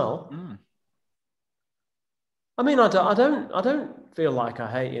hate Giselle? Mm. I mean, I don't feel like I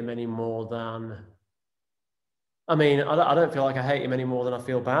hate him any more than. I mean, I don't feel like I hate him any more than I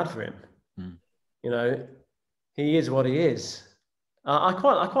feel bad for him. Mm. You know, he is what he is. I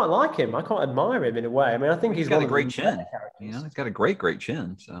quite like him. I quite admire him in a way. I mean, I think He's he's got one a of the great better chin. You know, characters. he's got a great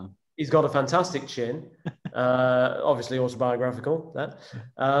chin. So He's got a fantastic chin. Obviously autobiographical. That.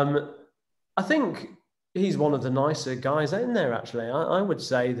 I think he's one of the nicer guys in there. Actually, I would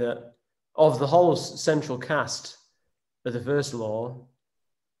say that of the whole central cast of the First Law,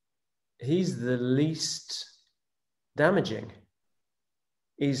 he's the least damaging.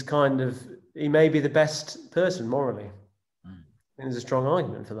 He may be the best person morally. mm. And there's a strong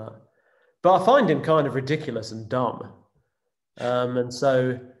argument for that. But I find him kind of ridiculous and dumb. And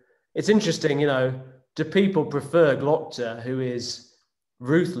so it's interesting, do people prefer Glocta, who is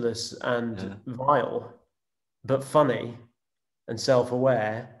ruthless and vile, but funny and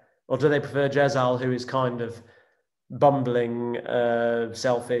self-aware? Or do they prefer Jezal, who is kind of bumbling,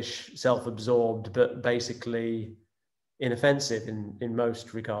 selfish, self-absorbed, but basically inoffensive in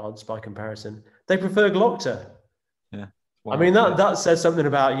most regards by comparison? They prefer Glocta. Yeah. I mean, that says something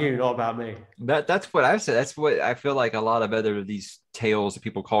about you, not about me. That's what I've said. That's what I feel like a lot of other of these tales that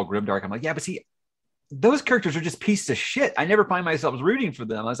people call grimdark. I'm like, yeah, but see, those characters are just pieces of shit. I never find myself rooting for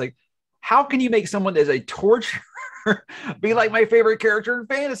them. I was like, how can you make someone as a torturer be like my favorite character in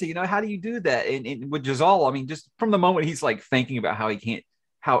fantasy? You know, how do you do that? And with Giselle, I mean, just from the moment he's like thinking about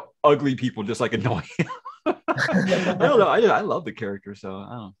how ugly people just like annoy him. I don't know. I love the character, so I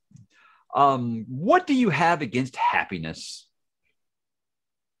don't know. What do you have against happiness?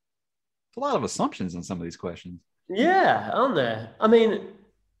 It's a lot of assumptions in some of these questions. Yeah, aren't there? I mean,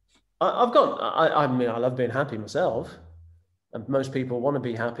 I mean, I love being happy myself. And most people want to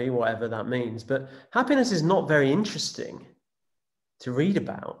be happy, whatever that means. But happiness is not very interesting to read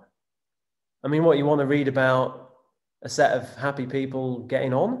about. I mean, what, you want to read about a set of happy people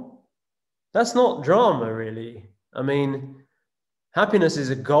getting on? That's not drama, really. I mean, happiness is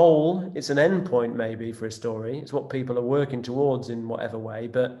a goal. It's an endpoint, maybe, for a story. It's what people are working towards in whatever way.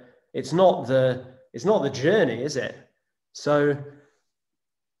 But it's not the journey, is it? So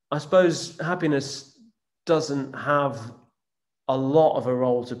I suppose happiness doesn't have a lot of a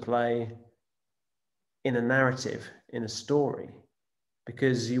role to play in a narrative, in a story,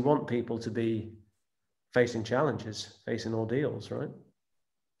 because you want people to be facing challenges, facing ordeals, right?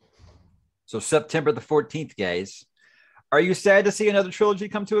 So September the 14th, guys. Are you sad to see another trilogy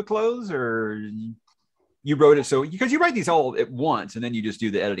come to a close, or you wrote it so because you write these all at once and then you just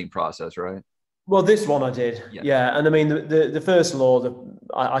do the editing process, right? Well, this one I did, yeah. And I mean, the First Law,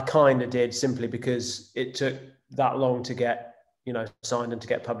 I kind of did simply because it took that long to get, signed and to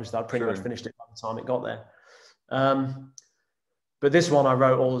get published. I pretty much finished it by the time it got there. But this one I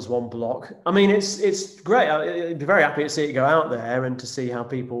wrote all as one block. I mean, it's great. I'd be very happy to see it go out there and to see how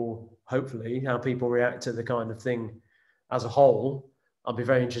people react to the kind of thing as a whole. I'll be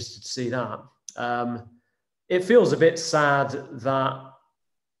very interested to see that. It feels a bit sad that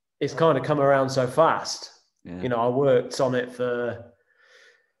it's kind of come around so fast. Yeah. I worked on it for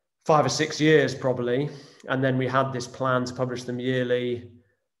 5 or 6 years probably, and then we had this plan to publish them yearly,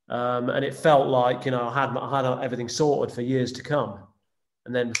 and it felt like I had everything sorted for years to come,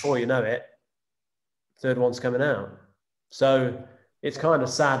 and then before you know it, third one's coming out. So it's kind of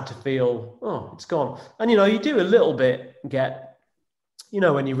sad to feel, oh, it's gone. And you do a little bit get,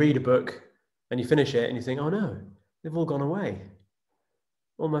 when you read a book and you finish it and you think, oh no, they've all gone away.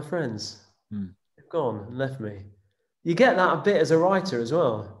 All my friends have gone and left me. You get that a bit as a writer as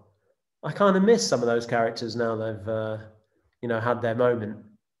well. I kind of miss some of those characters now they've, had their moment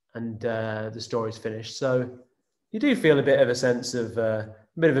and the story's finished. So you do feel a bit of a sense of, a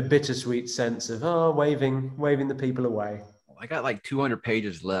bit of a bittersweet sense of, waving the people away. I got like 200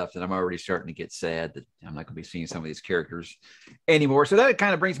 pages left and I'm already starting to get sad that I'm not going to be seeing some of these characters anymore. So that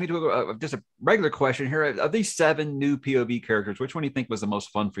kind of brings me to just a regular question here. Of these 7 new POV characters, which one do you think was the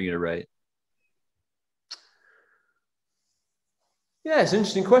most fun for you to write? Yeah, it's an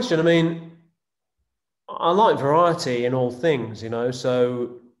interesting question. I mean, I like variety in all things,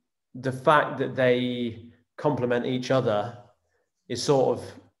 so the fact that they complement each other is sort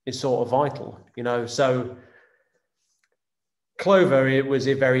of vital, so Clover, it was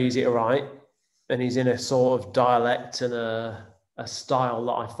very easy to write, and he's in a sort of dialect and a style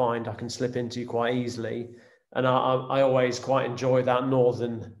that I find I can slip into quite easily. And I always quite enjoy that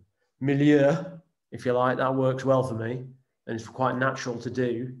northern milieu, if you like. That works well for me, and it's quite natural to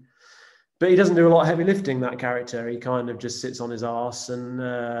do. But he doesn't do a lot of heavy lifting, that character. He kind of just sits on his arse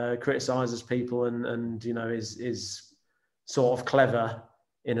and criticises people and is sort of clever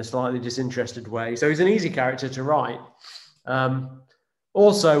in a slightly disinterested way. So he's an easy character to write.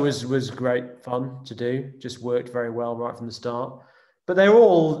 Also was great fun to do. Just worked very well right from the start. But they're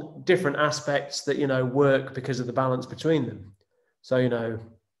all different aspects that, work because of the balance between them. So,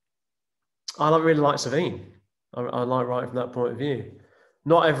 I really like Savine. I like writing from that point of view.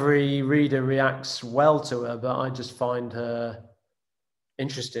 Not every reader reacts well to her, but I just find her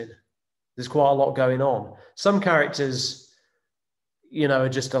interesting. There's quite a lot going on. Some characters, are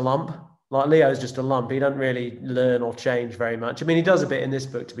just a lump. Like Leo's just a lump. He doesn't really learn or change very much. I mean, he does a bit in this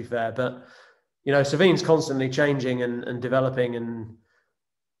book, to be fair, but Savine's constantly changing and developing, and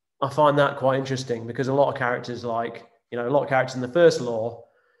I find that quite interesting because a lot of characters in the first law,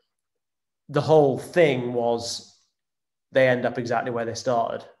 the whole thing was they end up exactly where they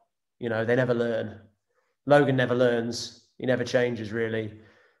started. They never learn. Logan never learns. He never changes, really.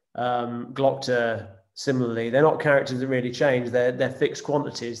 Glockter, similarly, they're not characters that really change. They're fixed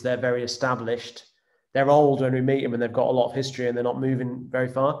quantities. They're very established. They're old when we meet them and they've got a lot of history and they're not moving very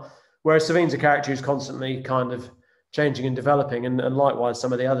far. Whereas Savine's a character who's constantly kind of changing and developing, and likewise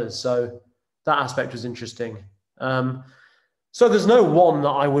some of the others. So that aspect was interesting. So there's no one that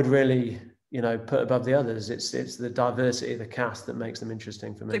I would really, put above the others. It's the diversity of the cast that makes them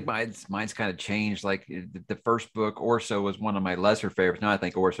interesting for me. I think mine's kind of changed. Like the first book, Orso was one of my lesser favorites. Now I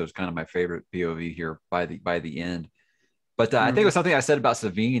think Orso is kind of my favorite POV here by the end. But I think it was something I said about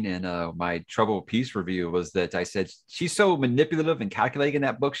Savine in my Trouble with Peace review, was that I said she's so manipulative and calculating in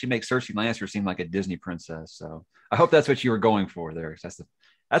that book. She makes Cersei Lannister seem like a Disney princess. So I hope that's what you were going for there.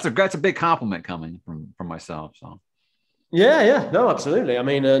 That's a big compliment coming from myself. So yeah, no, absolutely. I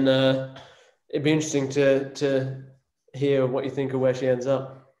mean, and it'd be interesting to hear what you think of where she ends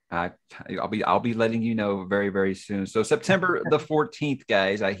up. I'll be letting you know very, very soon. So September the 14th,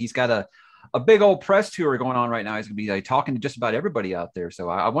 guys. He's got a big old press tour going on right now. He's going to be talking to just about everybody out there. So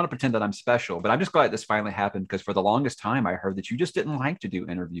I want to pretend that I'm special, but I'm just glad this finally happened, because for the longest time I heard that you just didn't like to do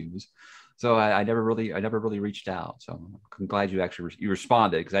interviews. So I never really reached out. So I'm glad you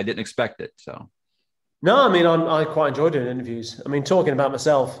responded, because I didn't expect it. So no, I mean, I quite enjoy doing interviews. I mean, talking about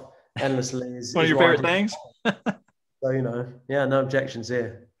myself endlessly is one of your favorite things. So, yeah, no objections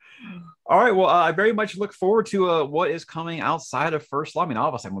here. All right. Well, I very much look forward to what is coming outside of First Law. I mean,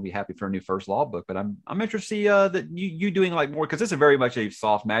 obviously, I'm going to be happy for a new First Law book, but I'm interested to see that you doing like more, because this is very much a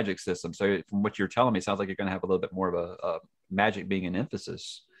soft magic system. So from what you're telling me, it sounds like you're going to have a little bit more of a magic being an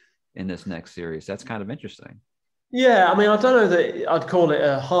emphasis in this next series. That's kind of interesting. Yeah, I mean, I don't know that I'd call it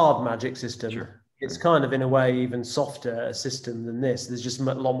a hard magic system. Sure. It's kind of, in a way, even softer a system than this. There's just a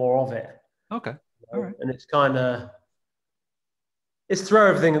lot more of it. Okay. All right. And it's kind of, it's throw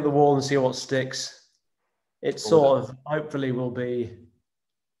everything at the wall and see what sticks. It sort of hopefully will be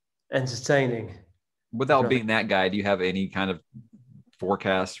entertaining. Without being that guy, do you have any kind of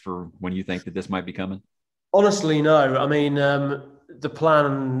forecast for when you think that this might be coming? Honestly, no. I mean, the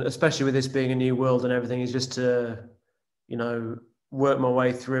plan, especially with this being a new world and everything, is just to, work my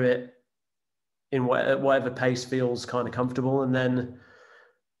way through it in whatever pace feels kind of comfortable, and then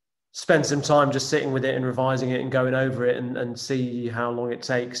spend some time just sitting with it and revising it and going over it and see how long it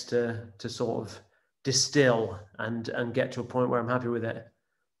takes to sort of distill and get to a point where I'm happy with it.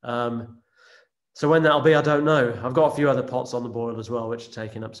 So when that'll be, I don't know. I've got a few other pots on the boil as well, which are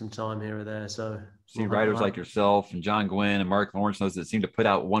taking up some time here or there. So see, writers like yourself and John Gwynn and Mark Lawrence, those that seem to put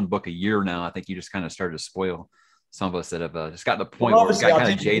out one book a year now, I think you just kind of started to spoil some of us that have just gotten to the point where we got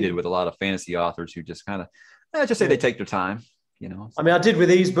kind of jaded with a lot of fantasy authors who just kind of just say they take their time. I mean, I did with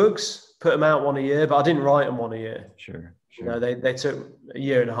these books, put them out one a year, but I didn't write them one a year. Sure. They took a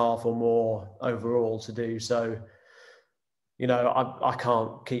year and a half or more overall to do. So, I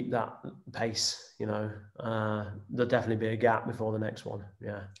can't keep that pace, there'll definitely be a gap before the next one.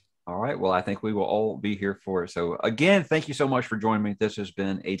 Yeah. All right. Well, I think we will all be here for it. So again, thank you so much for joining me. This has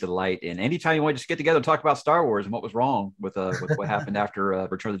been a delight. And anytime you want to just get together and talk about Star Wars and what was wrong with what happened after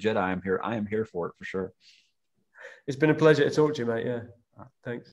Return of the Jedi, I am here for it for sure. It's been a pleasure to talk to you, mate. Yeah. Thanks.